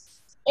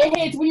hits. It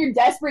hits when you're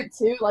desperate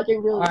too. Like it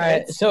really All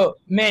right, hits. so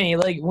Manny,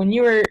 like when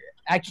you were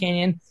at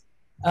Canyon,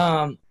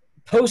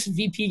 post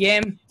VP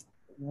game,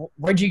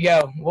 where'd you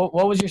go?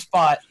 What was your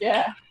spot?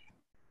 Yeah.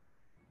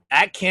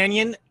 At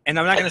Canyon, and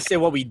I'm not going to say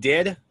what we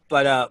did,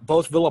 but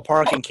both Villa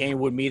Park and Canyon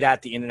would meet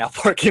at the In-N-Out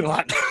parking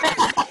lot.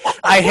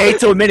 I hate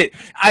to admit it.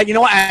 You know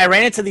what? I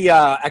ran into the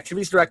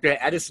activities director at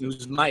Edison,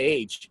 who's my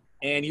age,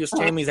 and he was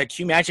telling me, he's like,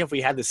 can you imagine if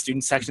we had the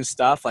student section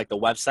stuff, like the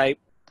website?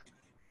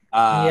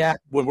 When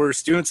we were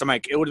students, I'm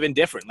like, it would have been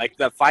different. Like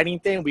the fighting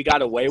thing we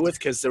got away with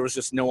because there was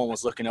just no one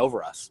was looking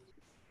over us.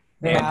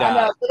 And,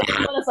 I know.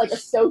 It's like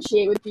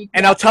associate with people.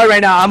 And I'll tell you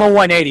right now, I'm a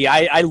 180.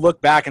 I look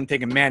back and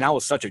thinking, man, I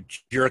was such a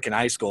jerk in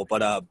high school.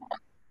 But,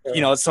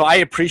 you know, so I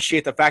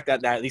appreciate the fact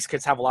that these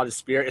kids have a lot of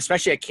spirit,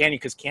 especially at Canyon,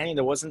 because Canyon,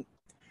 there wasn't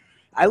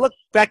 – I look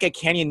back at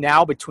Canyon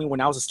now between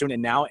when I was a student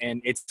and now,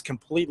 and it's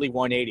completely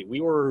 180.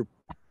 We were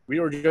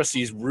just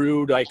these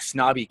rude, like,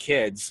 snobby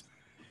kids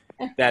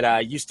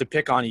that used to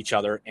pick on each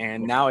other,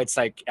 and now it's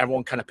like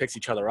everyone kind of picks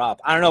each other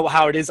up. I don't know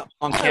how it is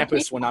on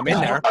campus when I'm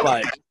in there,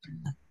 but –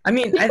 I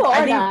mean, I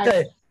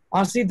think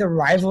honestly the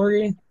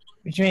rivalry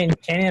between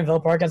Canyon and Villa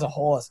Park as a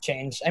whole has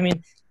changed. I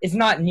mean, it's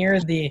not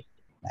near the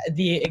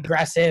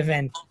aggressive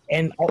and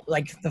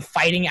like the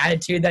fighting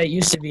attitude that it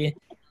used to be.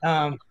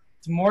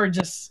 It's more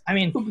just, I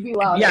mean,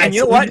 yeah. And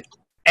you know what?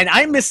 And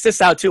I missed this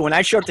out too. When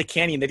I showed up to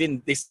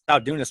Canyon, they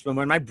stopped doing this. But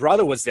when my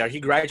brother was there, he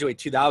graduated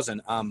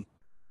 2000.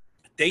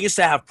 They used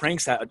to have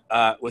pranks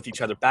with each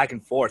other back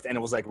and forth, and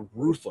it was like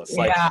ruthless.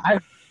 Like,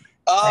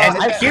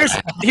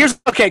 here's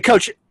okay,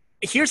 Coach.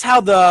 Here's how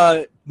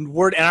the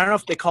word, and I don't know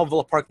if they call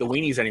Villa Park the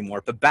weenies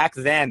anymore, but back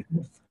then,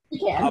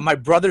 my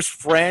brother's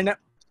friend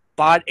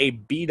bought a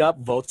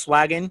beat-up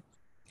Volkswagen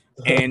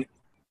and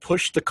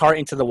pushed the car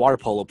into the water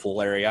polo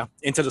pool area,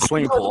 into the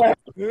swimming pool.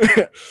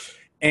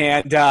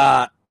 And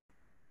I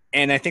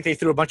think they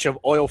threw a bunch of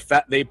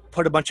they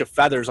put a bunch of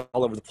feathers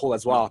all over the pool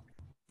as well.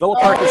 Villa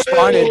Park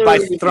responded by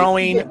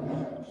throwing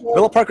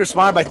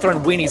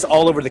weenies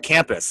all over the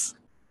campus.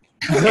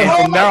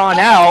 And from there on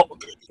out,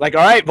 like,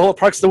 all right, Villa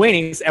Park's the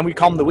weenies, and we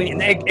call them the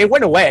weenies. And it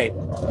went away.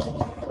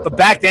 But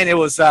back then it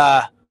was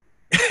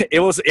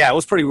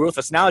pretty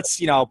ruthless. Now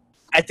it's, you know,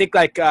 I think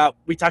like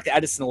we talked to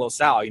Edison and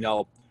LaSalle, you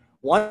know,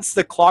 once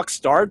the clock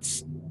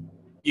starts,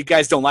 you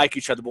guys don't like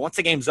each other, but once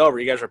the game's over,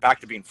 you guys are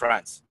back to being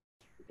friends.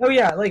 Oh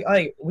yeah, like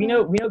we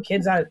know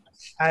kids at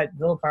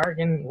Villa Park,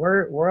 and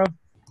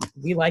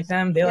we like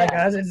them, they like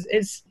us.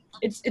 It's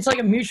like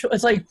a mutual,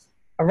 it's like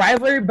a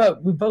rivalry,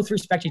 but we both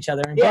respect each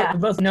other, and we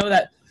both know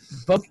that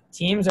both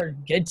teams are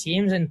good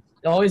teams, and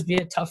it'll always be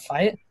a tough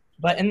fight.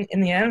 But in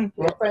the end,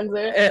 we're friends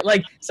there.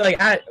 So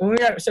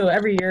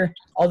every year,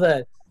 all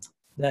the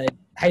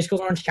high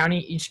schools in Orange County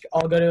each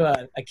all go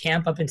to a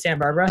camp up in Santa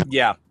Barbara.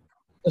 Yeah.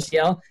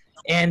 OCL,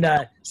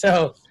 and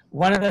so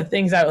one of the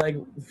things that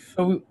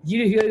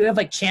you have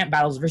like champ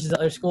battles versus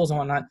other schools and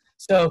whatnot.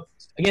 So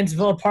against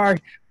Villa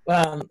Park,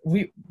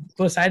 we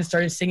both sides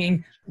started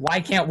singing "Why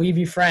Can't We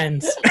Be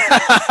Friends?" so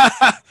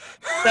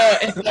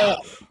that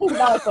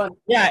was fun.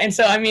 Yeah, and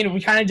so I mean, we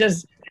kind of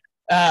just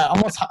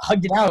almost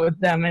hugged it out with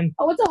them. And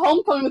I went to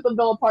homecoming with the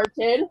Villa Park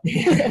kid.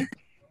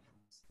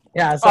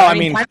 Yeah, so I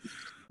mean,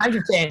 times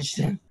have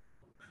changed.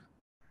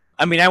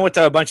 I mean, I went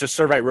to a bunch of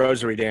Servite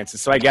Rosary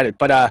dances, so I get it.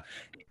 But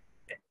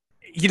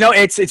you know,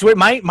 it's weird.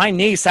 My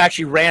niece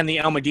actually ran the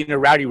El Medina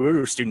Rowdy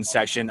Rooter student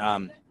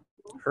section.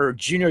 Her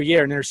junior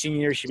year and her senior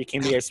year, she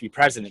became the ASB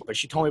president. But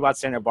she told me about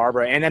Santa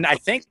Barbara, and then I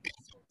think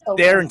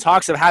they're in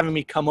talks of having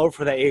me come over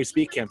for that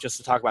ASB camp just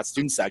to talk about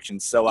student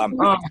sections. So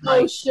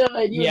you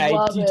should. You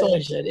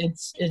totally should.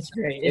 It's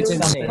great. It's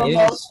insane. The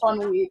most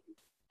fun week.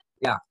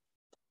 Yeah,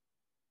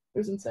 it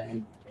was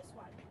insane.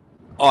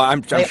 Oh,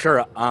 I'm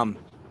sure.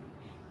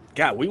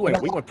 Yeah, we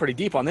went pretty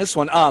deep on this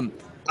one. I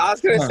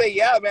was gonna say,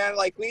 yeah, man.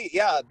 Like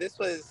this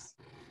was,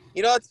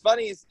 it's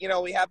funny is,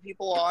 we have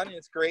people on and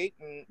it's great,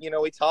 and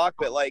we talk,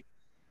 but like,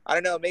 I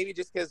don't know, maybe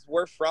just because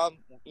we're from,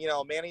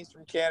 Manny's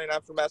from Canton,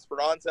 I'm from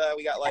Esperanza.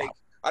 We got like,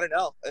 I don't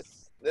know.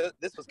 This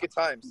was good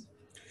times.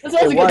 This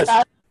was a good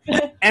time.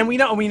 And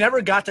we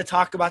never got to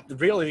talk about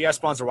the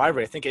Esperanza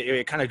rivalry. I think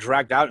it kind of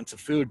dragged out into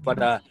food.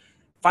 But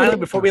finally,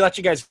 before we let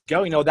you guys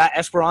go, that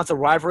Esperanza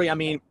rivalry, I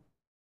mean,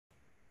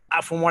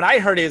 from what I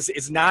heard,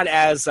 is not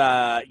as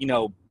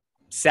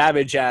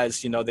savage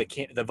as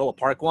the Villa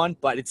Park one,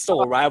 but it's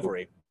still a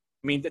rivalry.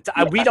 I mean,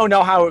 we don't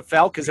know how it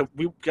felt because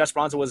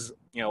Esperanza was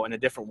in a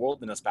different world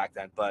than us back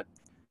then. But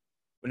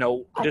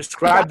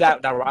describe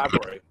that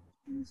rivalry.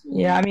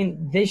 Yeah, I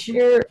mean, this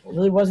year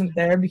really wasn't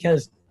there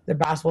because the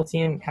basketball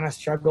team kind of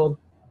struggled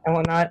and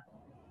whatnot.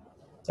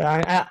 So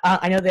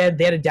I know they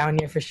had a down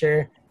year for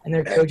sure, and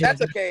their coaches.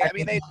 That's okay. I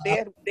mean, they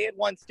had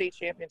won state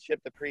championship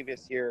the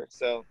previous year,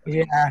 so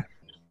yeah.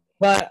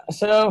 But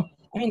so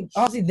I mean,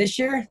 honestly, this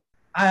year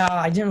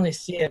I didn't really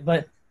see it,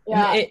 but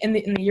in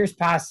the years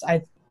past,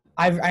 I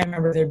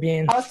remember there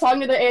being. I was talking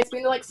to the ASB,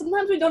 and they're like,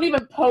 sometimes we don't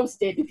even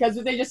post it because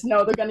they just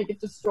know they're gonna get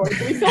destroyed.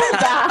 So we feel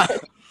bad.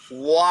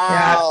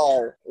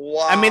 Wow! Yeah.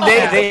 Wow! I mean,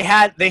 they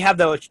have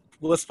the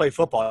Let's Play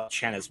Football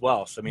chant as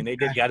well. So I mean, they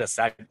did get us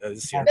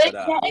this year.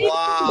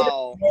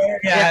 Wow!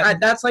 Yeah,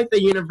 that's like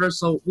the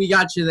universal. We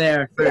got you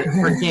there for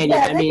Canyon.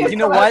 I mean, you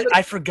know what?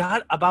 I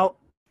forgot about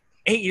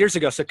 8 years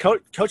ago. So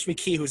Coach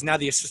McKee, who's now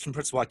the assistant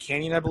principal at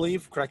Canyon, I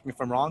believe. Correct me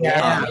if I'm wrong.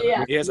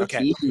 Yeah. He is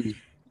okay.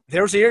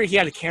 There was a year he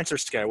had a cancer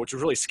scare, which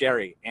was really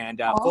scary,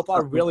 and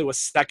football really was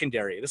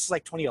secondary. This is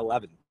like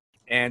 2011,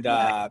 and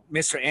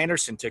Mr.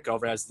 Anderson took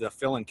over as the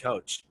fill-in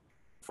coach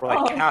for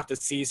like half the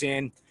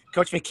season.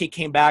 Coach McKee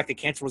came back, the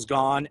cancer was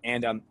gone,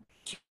 and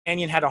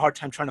Canyon had a hard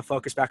time trying to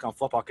focus back on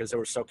football because they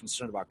were so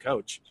concerned about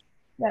Coach.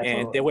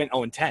 They went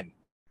 0-10.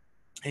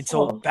 And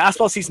so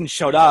basketball season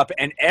showed up,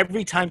 and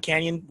every time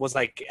Canyon was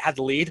had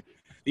the lead,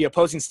 the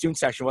opposing student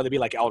section, whether it be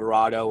like El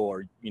Dorado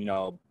or,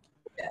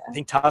 I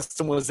think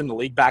Tustin was in the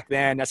league back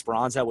then,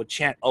 Esperanza would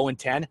chant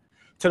 0-10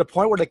 to the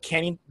point where the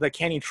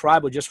Canyon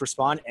tribe would just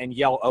respond and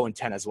yell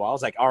 0-10 as well. I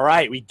was like, all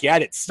right, we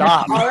get it.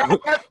 Stop.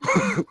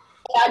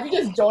 Yeah, you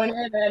just join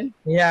in and.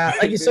 Yeah,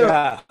 I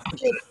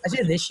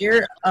say this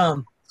year,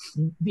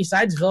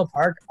 besides Villa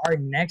Park, our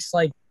next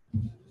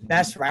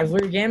best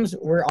rivalry games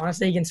were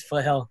honestly against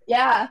Foothill.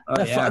 Yeah.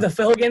 The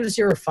Foothill games this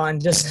year were fun.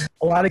 Just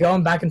a lot of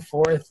going back and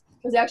forth.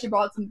 Because they actually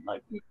brought some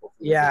people.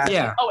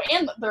 Yeah. Oh,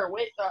 and their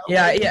away.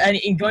 Yeah,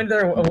 and going to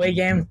their away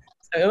game,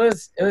 so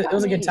it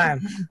was a good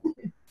time.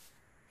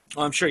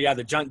 Well, I'm sure. Yeah,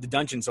 the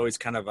dungeon's always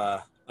kind of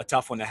a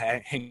tough one to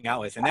hang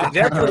out with, and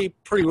they're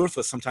pretty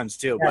ruthless sometimes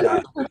too.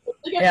 But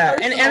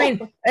and I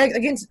mean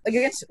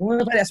against when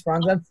we played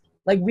Esperanza,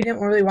 we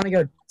didn't really want to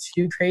go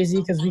too crazy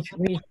because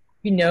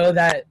we know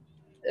that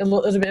it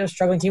was a bit of a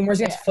struggling team. Whereas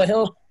against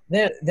Foothill,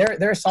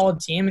 they're a solid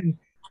team,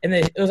 and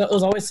it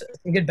was always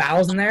some good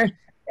battles in there,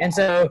 and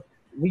so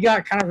we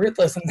got kind of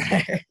ruthless in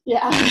there.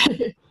 Yeah.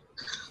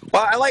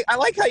 Well, I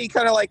like how you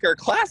kind of are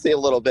classy a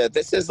little bit.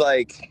 This is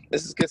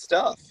good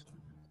stuff.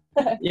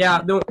 Yeah,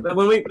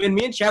 when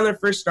me and Chandler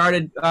first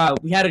started,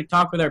 we had a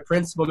talk with our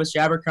principal, Mr.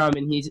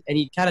 Abercrombie, and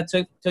he kind of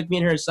took me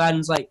and her aside and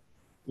was like,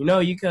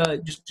 you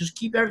could just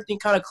keep everything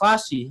kind of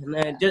classy, and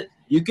then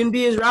you can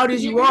be as rowdy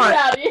as you want,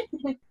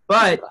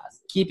 but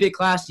keep it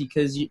classy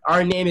because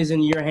our name is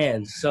in your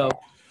hands. So,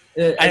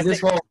 and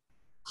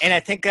I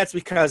think that's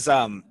because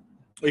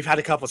we've had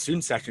a couple of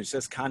student sections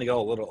just kind of go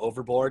a little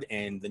overboard,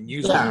 and the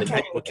news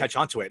will catch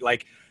on to it.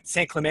 Like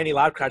St. Clemente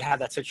Loud Crowd had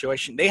that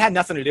situation. They had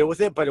nothing to do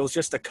with it, but it was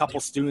just a couple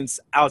students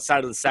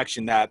outside of the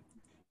section that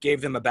gave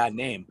them a bad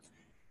name.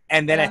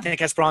 And then I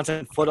think Esperanza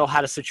and Foothill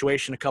had a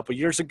situation a couple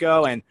years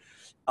ago, and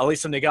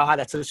Aliso Miguel had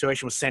that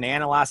situation with Santa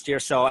Ana last year.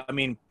 So, I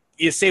mean,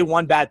 you say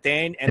one bad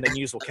thing, and the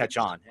news will catch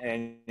on.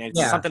 And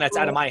it's something that's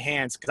out of my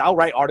hands because I'll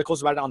write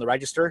articles about it on the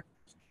Register,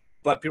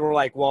 but people are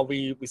like, well,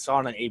 we saw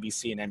it on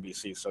ABC and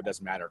NBC, so it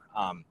doesn't matter.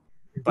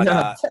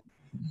 But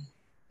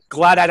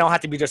glad I don't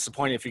have to be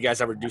disappointed if you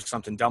guys ever do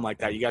something dumb like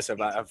that. You guys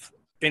have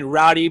been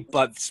rowdy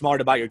but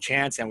smart about your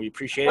chants, and we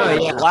appreciate it.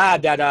 I'm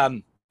glad that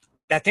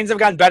that things have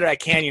gotten better at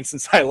Canyon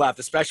since I left,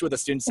 especially with the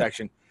student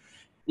section.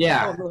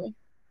 Yeah.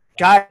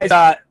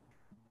 Guys,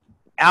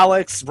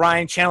 Alex,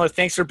 Brian, Chandler,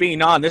 thanks for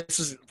being on. This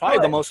is probably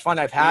the most fun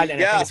I've had,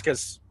 and I think it's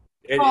because,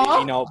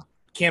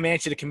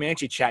 Comanche to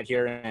Comanche chat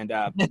here, and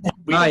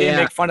we didn't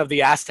make fun of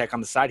the Aztec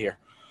on the side here.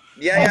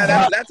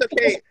 Yeah, that's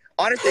okay.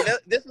 Honestly,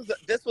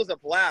 this was a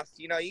blast.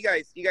 You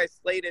guys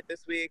slayed it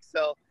this week,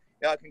 so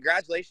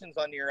congratulations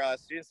on your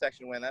student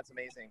section win. That's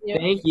amazing.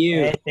 Thank you.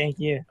 Hey, thank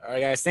you. All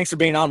right, guys, thanks for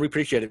being on. We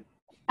appreciate it.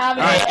 All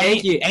right,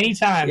 thank you.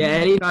 Anytime. Yeah,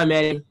 anytime,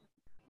 Manny.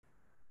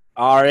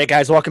 All right,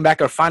 guys, welcome back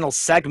to our final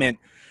segment.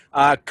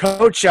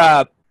 Coach,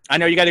 I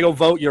know you got to go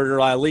vote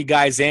your league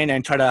guys in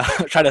and try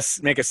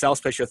to make a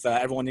sales pitch with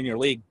everyone in your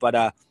league. But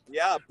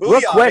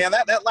booyah, man!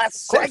 That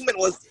last segment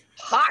was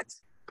hot.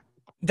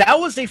 That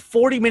was a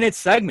 40-minute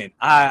segment.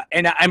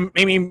 And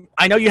I mean,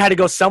 I know you had to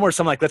go somewhere,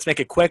 so I'm like, let's make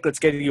it quick. Let's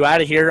get you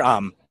out of here.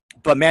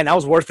 But man, that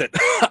was worth it.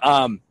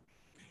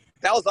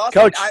 That was awesome.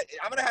 Coach,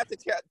 I'm gonna have to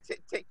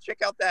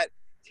check out that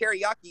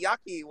teriyaki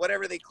yaki,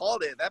 whatever they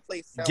called it. That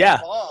place sounds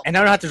yeah, bomb. and I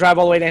don't have to drive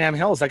all the way to Anaheim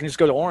Hills. I can just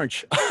go to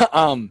Orange.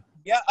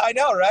 Yeah, I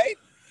know, right?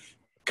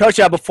 Coach,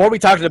 before we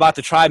talked about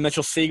the Tribe,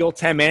 Mitchell Siegel,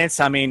 10 minutes.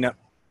 I mean,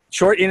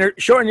 short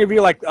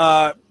interview like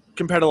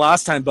compared to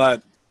last time,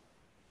 but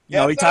you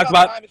know, he talked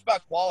about time, it's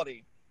about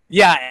quality.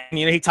 Yeah, and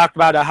he talked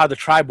about how the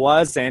Tribe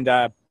was,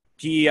 and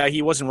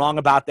he wasn't wrong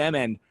about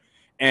them,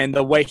 and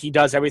the way he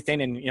does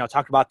everything, and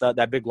talked about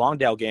that big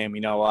Longdale game.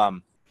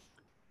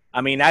 I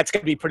mean, that's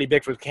going to be pretty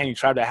big for the Canyon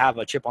Tribe to have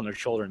a chip on their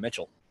shoulder in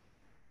Mitchell.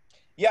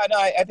 Yeah, no,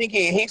 I think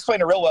he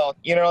explained it real well.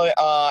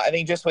 I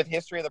think just with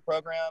history of the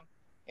program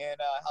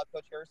and how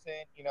Coach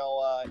Harrison,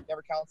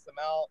 never counts them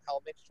out, how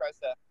Mitch tries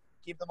to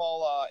keep them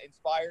all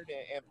inspired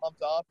and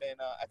pumped up,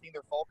 and I think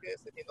they're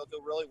focused. I think they'll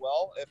do really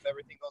well if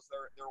everything goes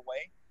their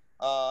way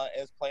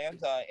as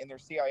planned in their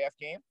CIF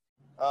game.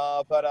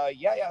 Oh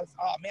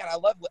man, I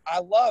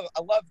love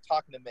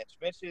talking to Mitch.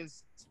 Mitch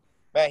is,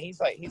 man,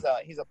 he's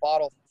a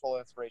bottle full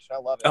of inspiration. I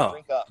love it. Oh.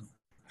 Drink up.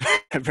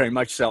 Very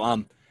much so.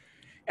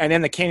 And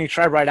then the Canyon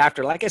Tribe right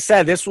after. Like I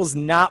said, this was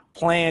not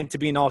planned to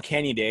be an all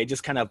Canyon day. It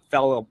just kind of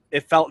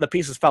the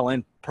pieces fell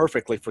in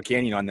perfectly for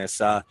Canyon on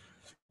this.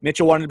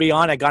 Mitchell wanted to be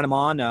on. I got him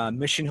on.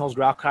 Mission Hills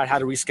Groundcard had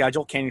to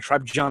reschedule. Canyon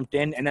Tribe jumped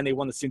in, and then they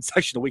won the student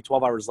section a week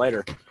 12 hours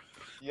later.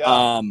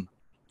 Yeah.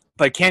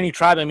 But Canyon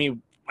Tribe, I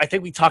mean, I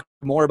think we talked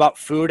more about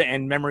food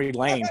and memory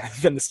lane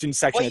than the student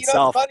section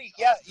itself. It's funny.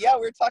 Yeah,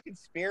 we were talking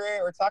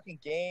spirit, we're talking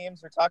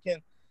games, we're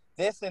talking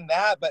this and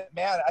that. But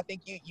man, I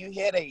think you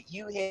hit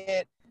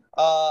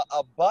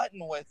a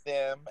button with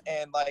them,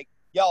 and like,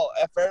 yo,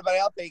 for everybody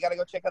out there, you got to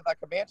go check out that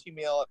Comanche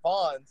meal at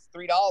Vaughn's,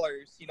 $3.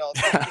 Some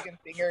chicken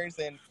fingers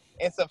and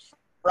some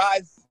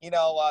fries.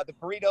 The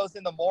burritos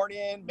in the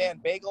morning, man,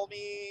 bagel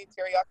meat,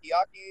 teriyaki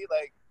yaki,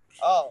 like,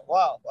 oh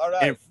wow, all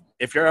right.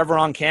 If you're ever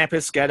on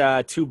campus, get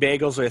 2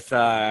 bagels with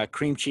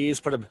cream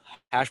cheese, put a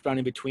hash brown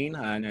in between,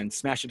 and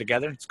smash it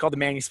together. It's called the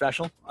Manny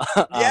Special.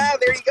 Yeah,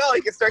 there you go.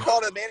 You can start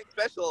calling it the Manny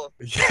Special.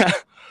 Yeah.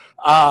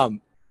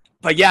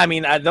 But yeah, I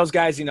mean, those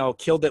guys,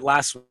 killed it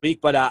last week.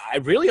 But I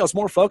was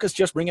more focused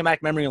just bringing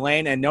back memory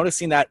lane and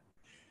noticing that,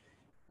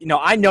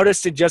 I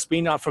noticed it just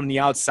being from the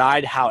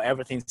outside how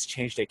everything's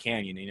changed at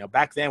Canyon.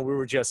 Back then we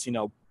were just,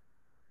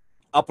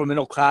 upper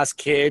middle class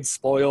kids,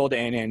 spoiled,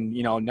 and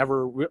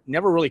never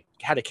really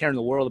had a care in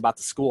the world about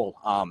the school.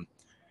 And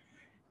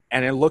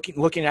then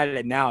looking at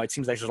it now, it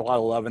seems like there's a lot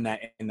of love in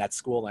that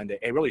school, and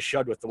it really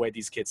showed with the way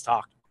these kids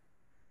talk.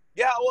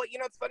 Yeah, well,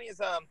 what's funny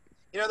is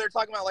they're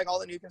talking about like all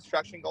the new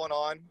construction going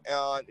on.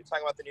 They're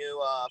talking about the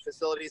new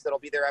facilities that'll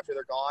be there after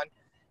they're gone.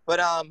 But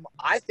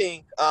I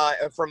think,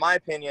 from my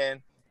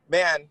opinion,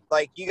 man,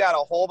 like you got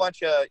a whole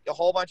bunch of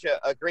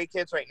great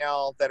kids right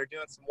now that are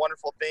doing some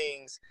wonderful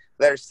things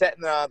that are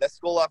setting the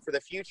school up for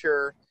the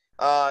future.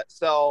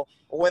 So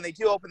when they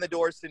do open the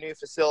doors to new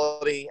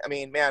facility, I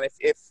mean, man,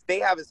 if they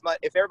have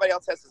if everybody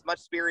else has as much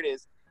spirit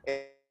is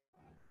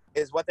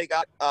what they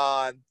got,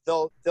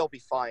 they'll be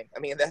fine. I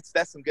mean,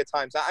 that's some good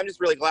times. I'm just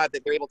really glad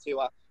that they're able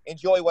to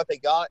enjoy what they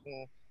got.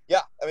 And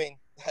yeah, I mean,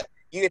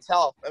 you could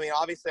tell. I mean,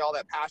 obviously all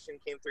that passion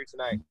came through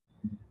tonight.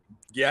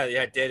 Yeah,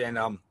 it did. And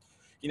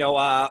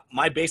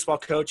my baseball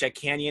coach at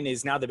Canyon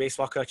is now the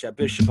baseball coach at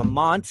Bishop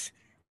Ammont.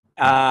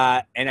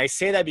 And I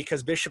say that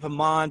because Bishop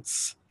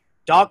Ammont's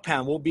Dog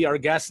Pound will be our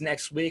guest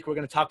next week. We're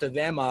going to talk to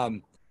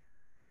them.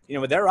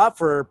 They're up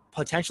for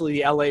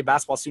potentially the LA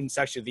basketball student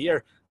section of the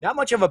year. Not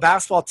much of a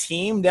basketball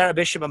team there at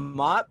Bishop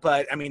Ammont,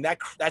 but I mean,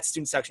 that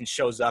student section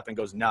shows up and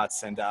goes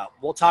nuts. And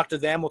we'll talk to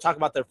them. We'll talk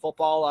about their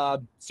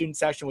football student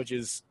section, which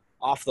is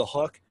off the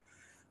hook.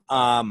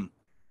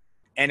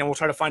 And then we'll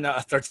try to find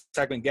a third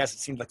segment guest. It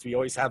seems like we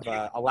always have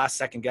a last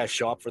second guest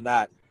show up for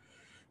that.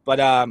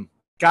 But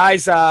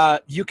guys,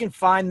 you can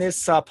find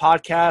this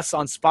podcast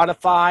on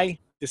Spotify.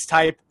 Just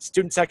type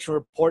Student Section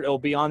Report. It will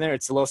be on there.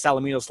 It's the Los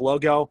Alamitos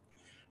logo.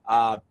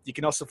 You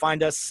can also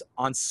find us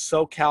on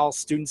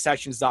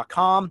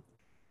SoCalStudentSections.com.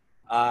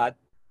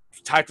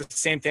 Type the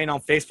same thing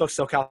on Facebook,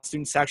 SoCal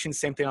Student Sections.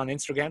 Same thing on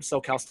Instagram,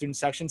 SoCal Student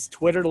Sections.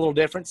 Twitter, a little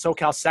different,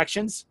 SoCal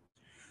Sections.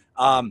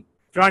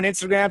 If you're on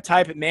Instagram,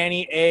 type it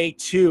Manny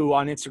A2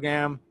 on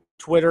Instagram.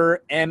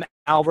 Twitter, M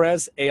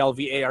Alvarez,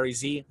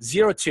 ALVAREZ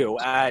 02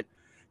 at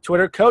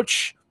Twitter.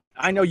 Coach,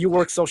 I know you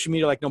work social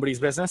media like nobody's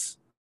business.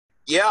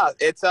 Yeah,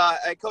 it's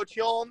Coach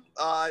Hulme,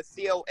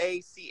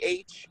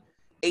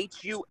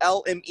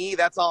 CoachHulme.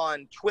 That's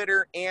on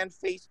Twitter and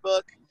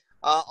Facebook.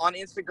 On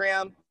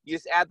Instagram, you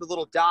just add the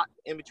little dot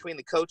in between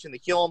the coach and the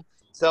Hulme.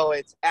 So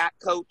it's at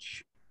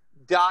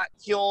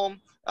coach.hulme.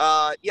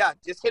 Yeah,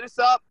 just hit us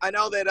up. I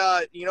know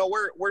that,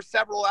 we're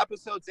several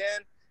episodes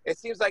in. It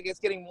seems like it's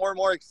getting more and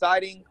more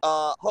exciting.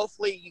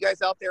 Hopefully you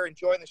guys out there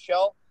enjoying the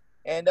show.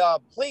 And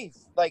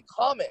please,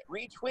 comment,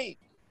 retweet.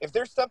 If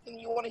there's something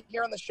you want to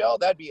hear on the show,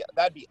 that'd be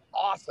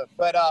awesome.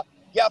 But,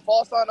 yeah,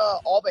 follow us on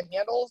all the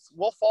handles.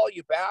 We'll follow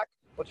you back.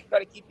 We'll try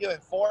to keep you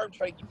informed,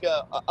 try to keep you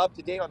up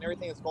to date on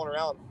everything that's going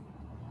around.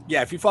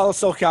 Yeah, if you follow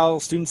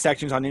SoCal student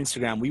sections on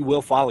Instagram, we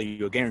will follow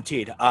you,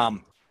 guaranteed.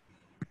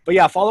 But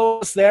yeah, follow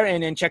us there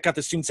and check out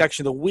the student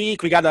section of the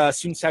week. We got a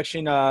student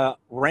section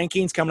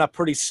rankings coming up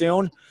pretty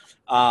soon.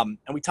 And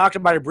we talked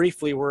about it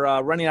briefly.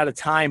 We're running out of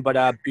time,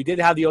 but we did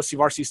have the OC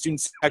Varsity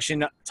student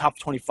section top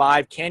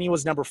 25. Canyon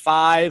was number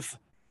 5.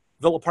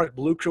 Villa Park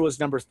Blue Crew was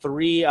number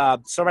 3.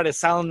 Silverhead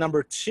Asylum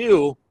number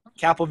 2.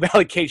 Capital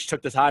Valley Cage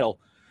took the title.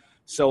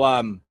 So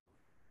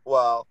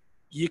Wow.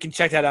 you can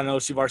check that out on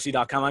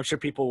ocvarsity.com. I'm sure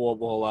people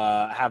will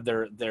have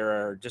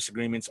their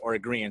disagreements or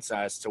agreements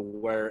as to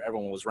where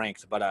everyone was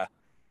ranked. But the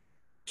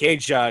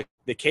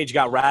Cage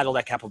got rattled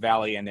at Capital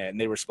Valley, and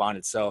they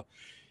responded. So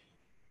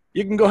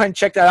you can go ahead and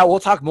check that out. We'll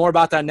talk more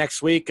about that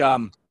next week.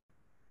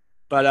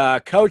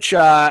 But Coach,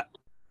 Yeah,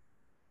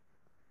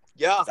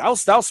 that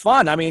was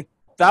fun. I mean,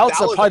 that was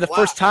was probably a the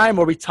first blast. time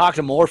where we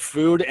talked more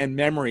food and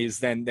memories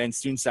than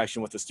student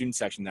section with the student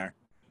section there.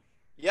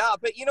 yeah.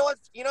 But you know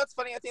what's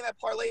funny? I think that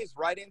parlays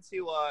right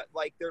into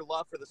like their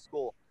love for the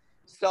school.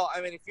 So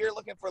I mean, if you're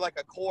looking for like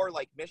a core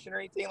like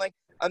missionary thing, like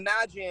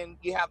imagine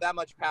you have that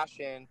much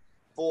passion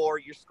for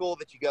your school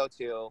that you go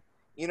to.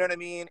 You know what I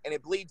mean? And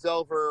it bleeds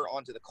over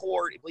onto the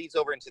court. It bleeds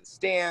over into the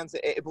stands.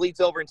 It bleeds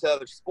over into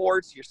other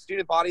sports, your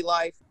student body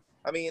life.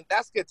 I mean,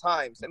 that's good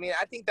times. I mean,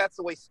 I think that's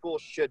the way school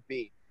should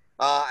be.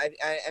 I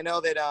know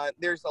that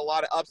there's a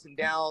lot of ups and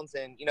downs,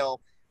 and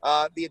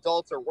the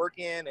adults are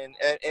working and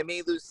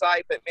may lose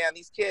sight. But man,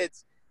 these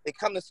kids, they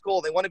come to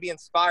school, they want to be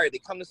inspired. They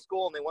come to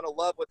school and they want to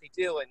love what they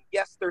do. And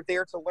yes, they're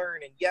there to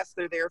learn, and yes,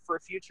 they're there for a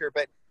future.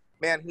 But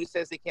man, who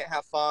says they can't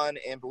have fun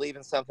and believe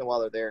in something while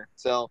they're there?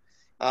 So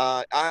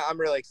I'm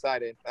really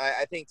excited.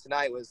 I think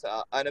tonight was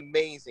an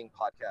amazing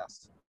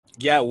podcast.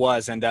 Yeah, it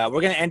was. And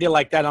we're going to end it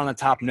like that on a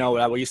top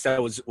note. What you said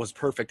was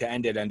perfect to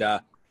end it. And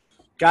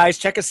guys,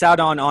 check us out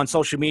on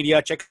social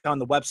media. Check out on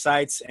the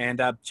websites,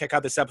 and check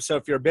out this episode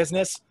if you're a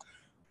business.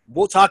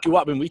 We'll talk you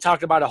up. I mean, we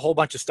talked about a whole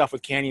bunch of stuff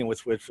with Canyon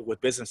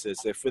with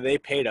businesses. If they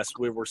paid us,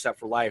 we were set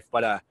for life.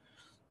 But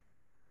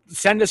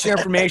send us your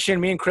information.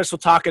 Me and Chris will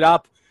talk it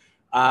up.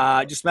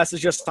 Just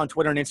message us on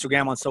Twitter and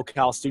Instagram on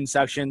SoCal student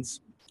sections.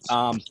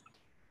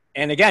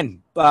 And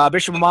again,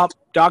 Bishop Mop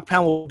Dog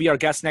Pound will be our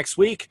guest next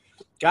week.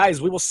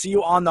 Guys, we will see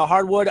you on the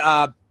hardwood.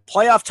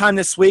 Playoff time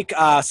this week,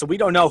 so we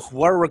don't know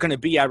where we're going to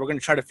be at. We're going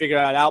to try to figure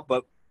that out,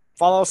 but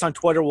follow us on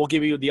Twitter. We'll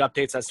give you the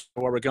updates as to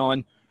where we're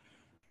going.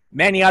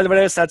 Manny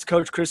Alvarez, that's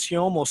Coach Chris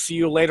Hume. We'll see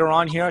you later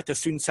on here at the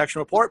Student Section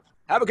Report.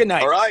 Have a good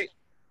night. All right.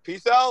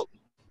 Peace out.